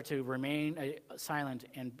 better to remain silent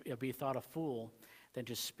and be thought a fool than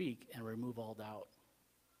to speak and remove all doubt.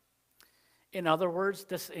 In other words,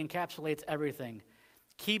 this encapsulates everything.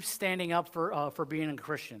 Keep standing up for being a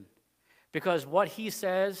Christian, because what he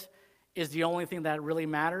says is the only thing that really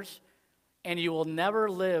matters, and you will never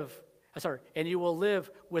live. And you will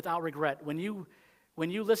live without regret. When you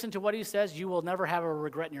listen to what he says, you will never have a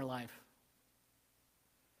regret in your life.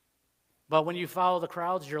 But when you follow the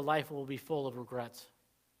crowds, your life will be full of regrets.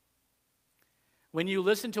 When you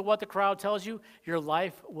listen to what the crowd tells you, your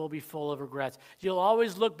life will be full of regrets. You'll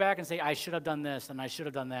always look back and say, I should have done this, and I should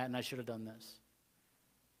have done that, and I should have done this.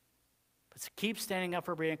 But keep standing up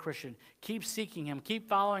for being a Christian. Keep seeking him. Keep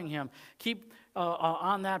following him. Keep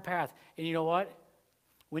on that path. And you know what?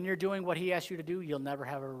 When you're doing what he asks you to do, you'll never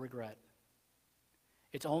have a regret.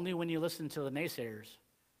 It's only when you listen to the naysayers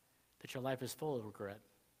that your life is full of regret.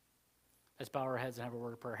 Let's bow our heads and have a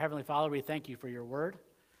word of prayer. Heavenly Father, we thank you for your word.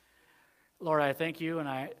 Lord, I thank you,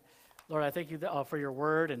 Lord, I thank you for your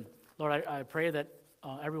word, and Lord, I pray that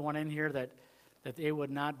everyone in here that they would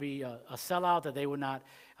not be a sellout, that they would not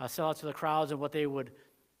sell out to the crowds and what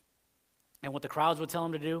the crowds would tell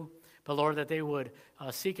them to do, but Lord, that they would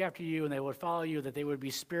seek after you and they would follow you, that they would be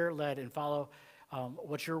spirit-led and follow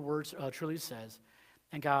what your word truly says.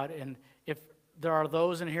 And God, and if there are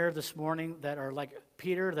those in here this morning that are like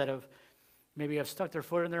Peter, that have stuck their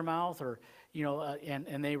foot in their mouth, or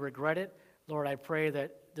and they regret it, Lord, I pray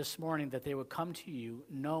that this morning that they would come to you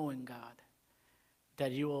knowing, God,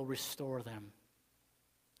 that you will restore them,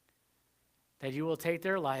 that you will take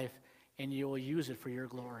their life and you will use it for your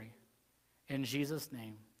glory. In Jesus'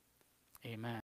 name, amen.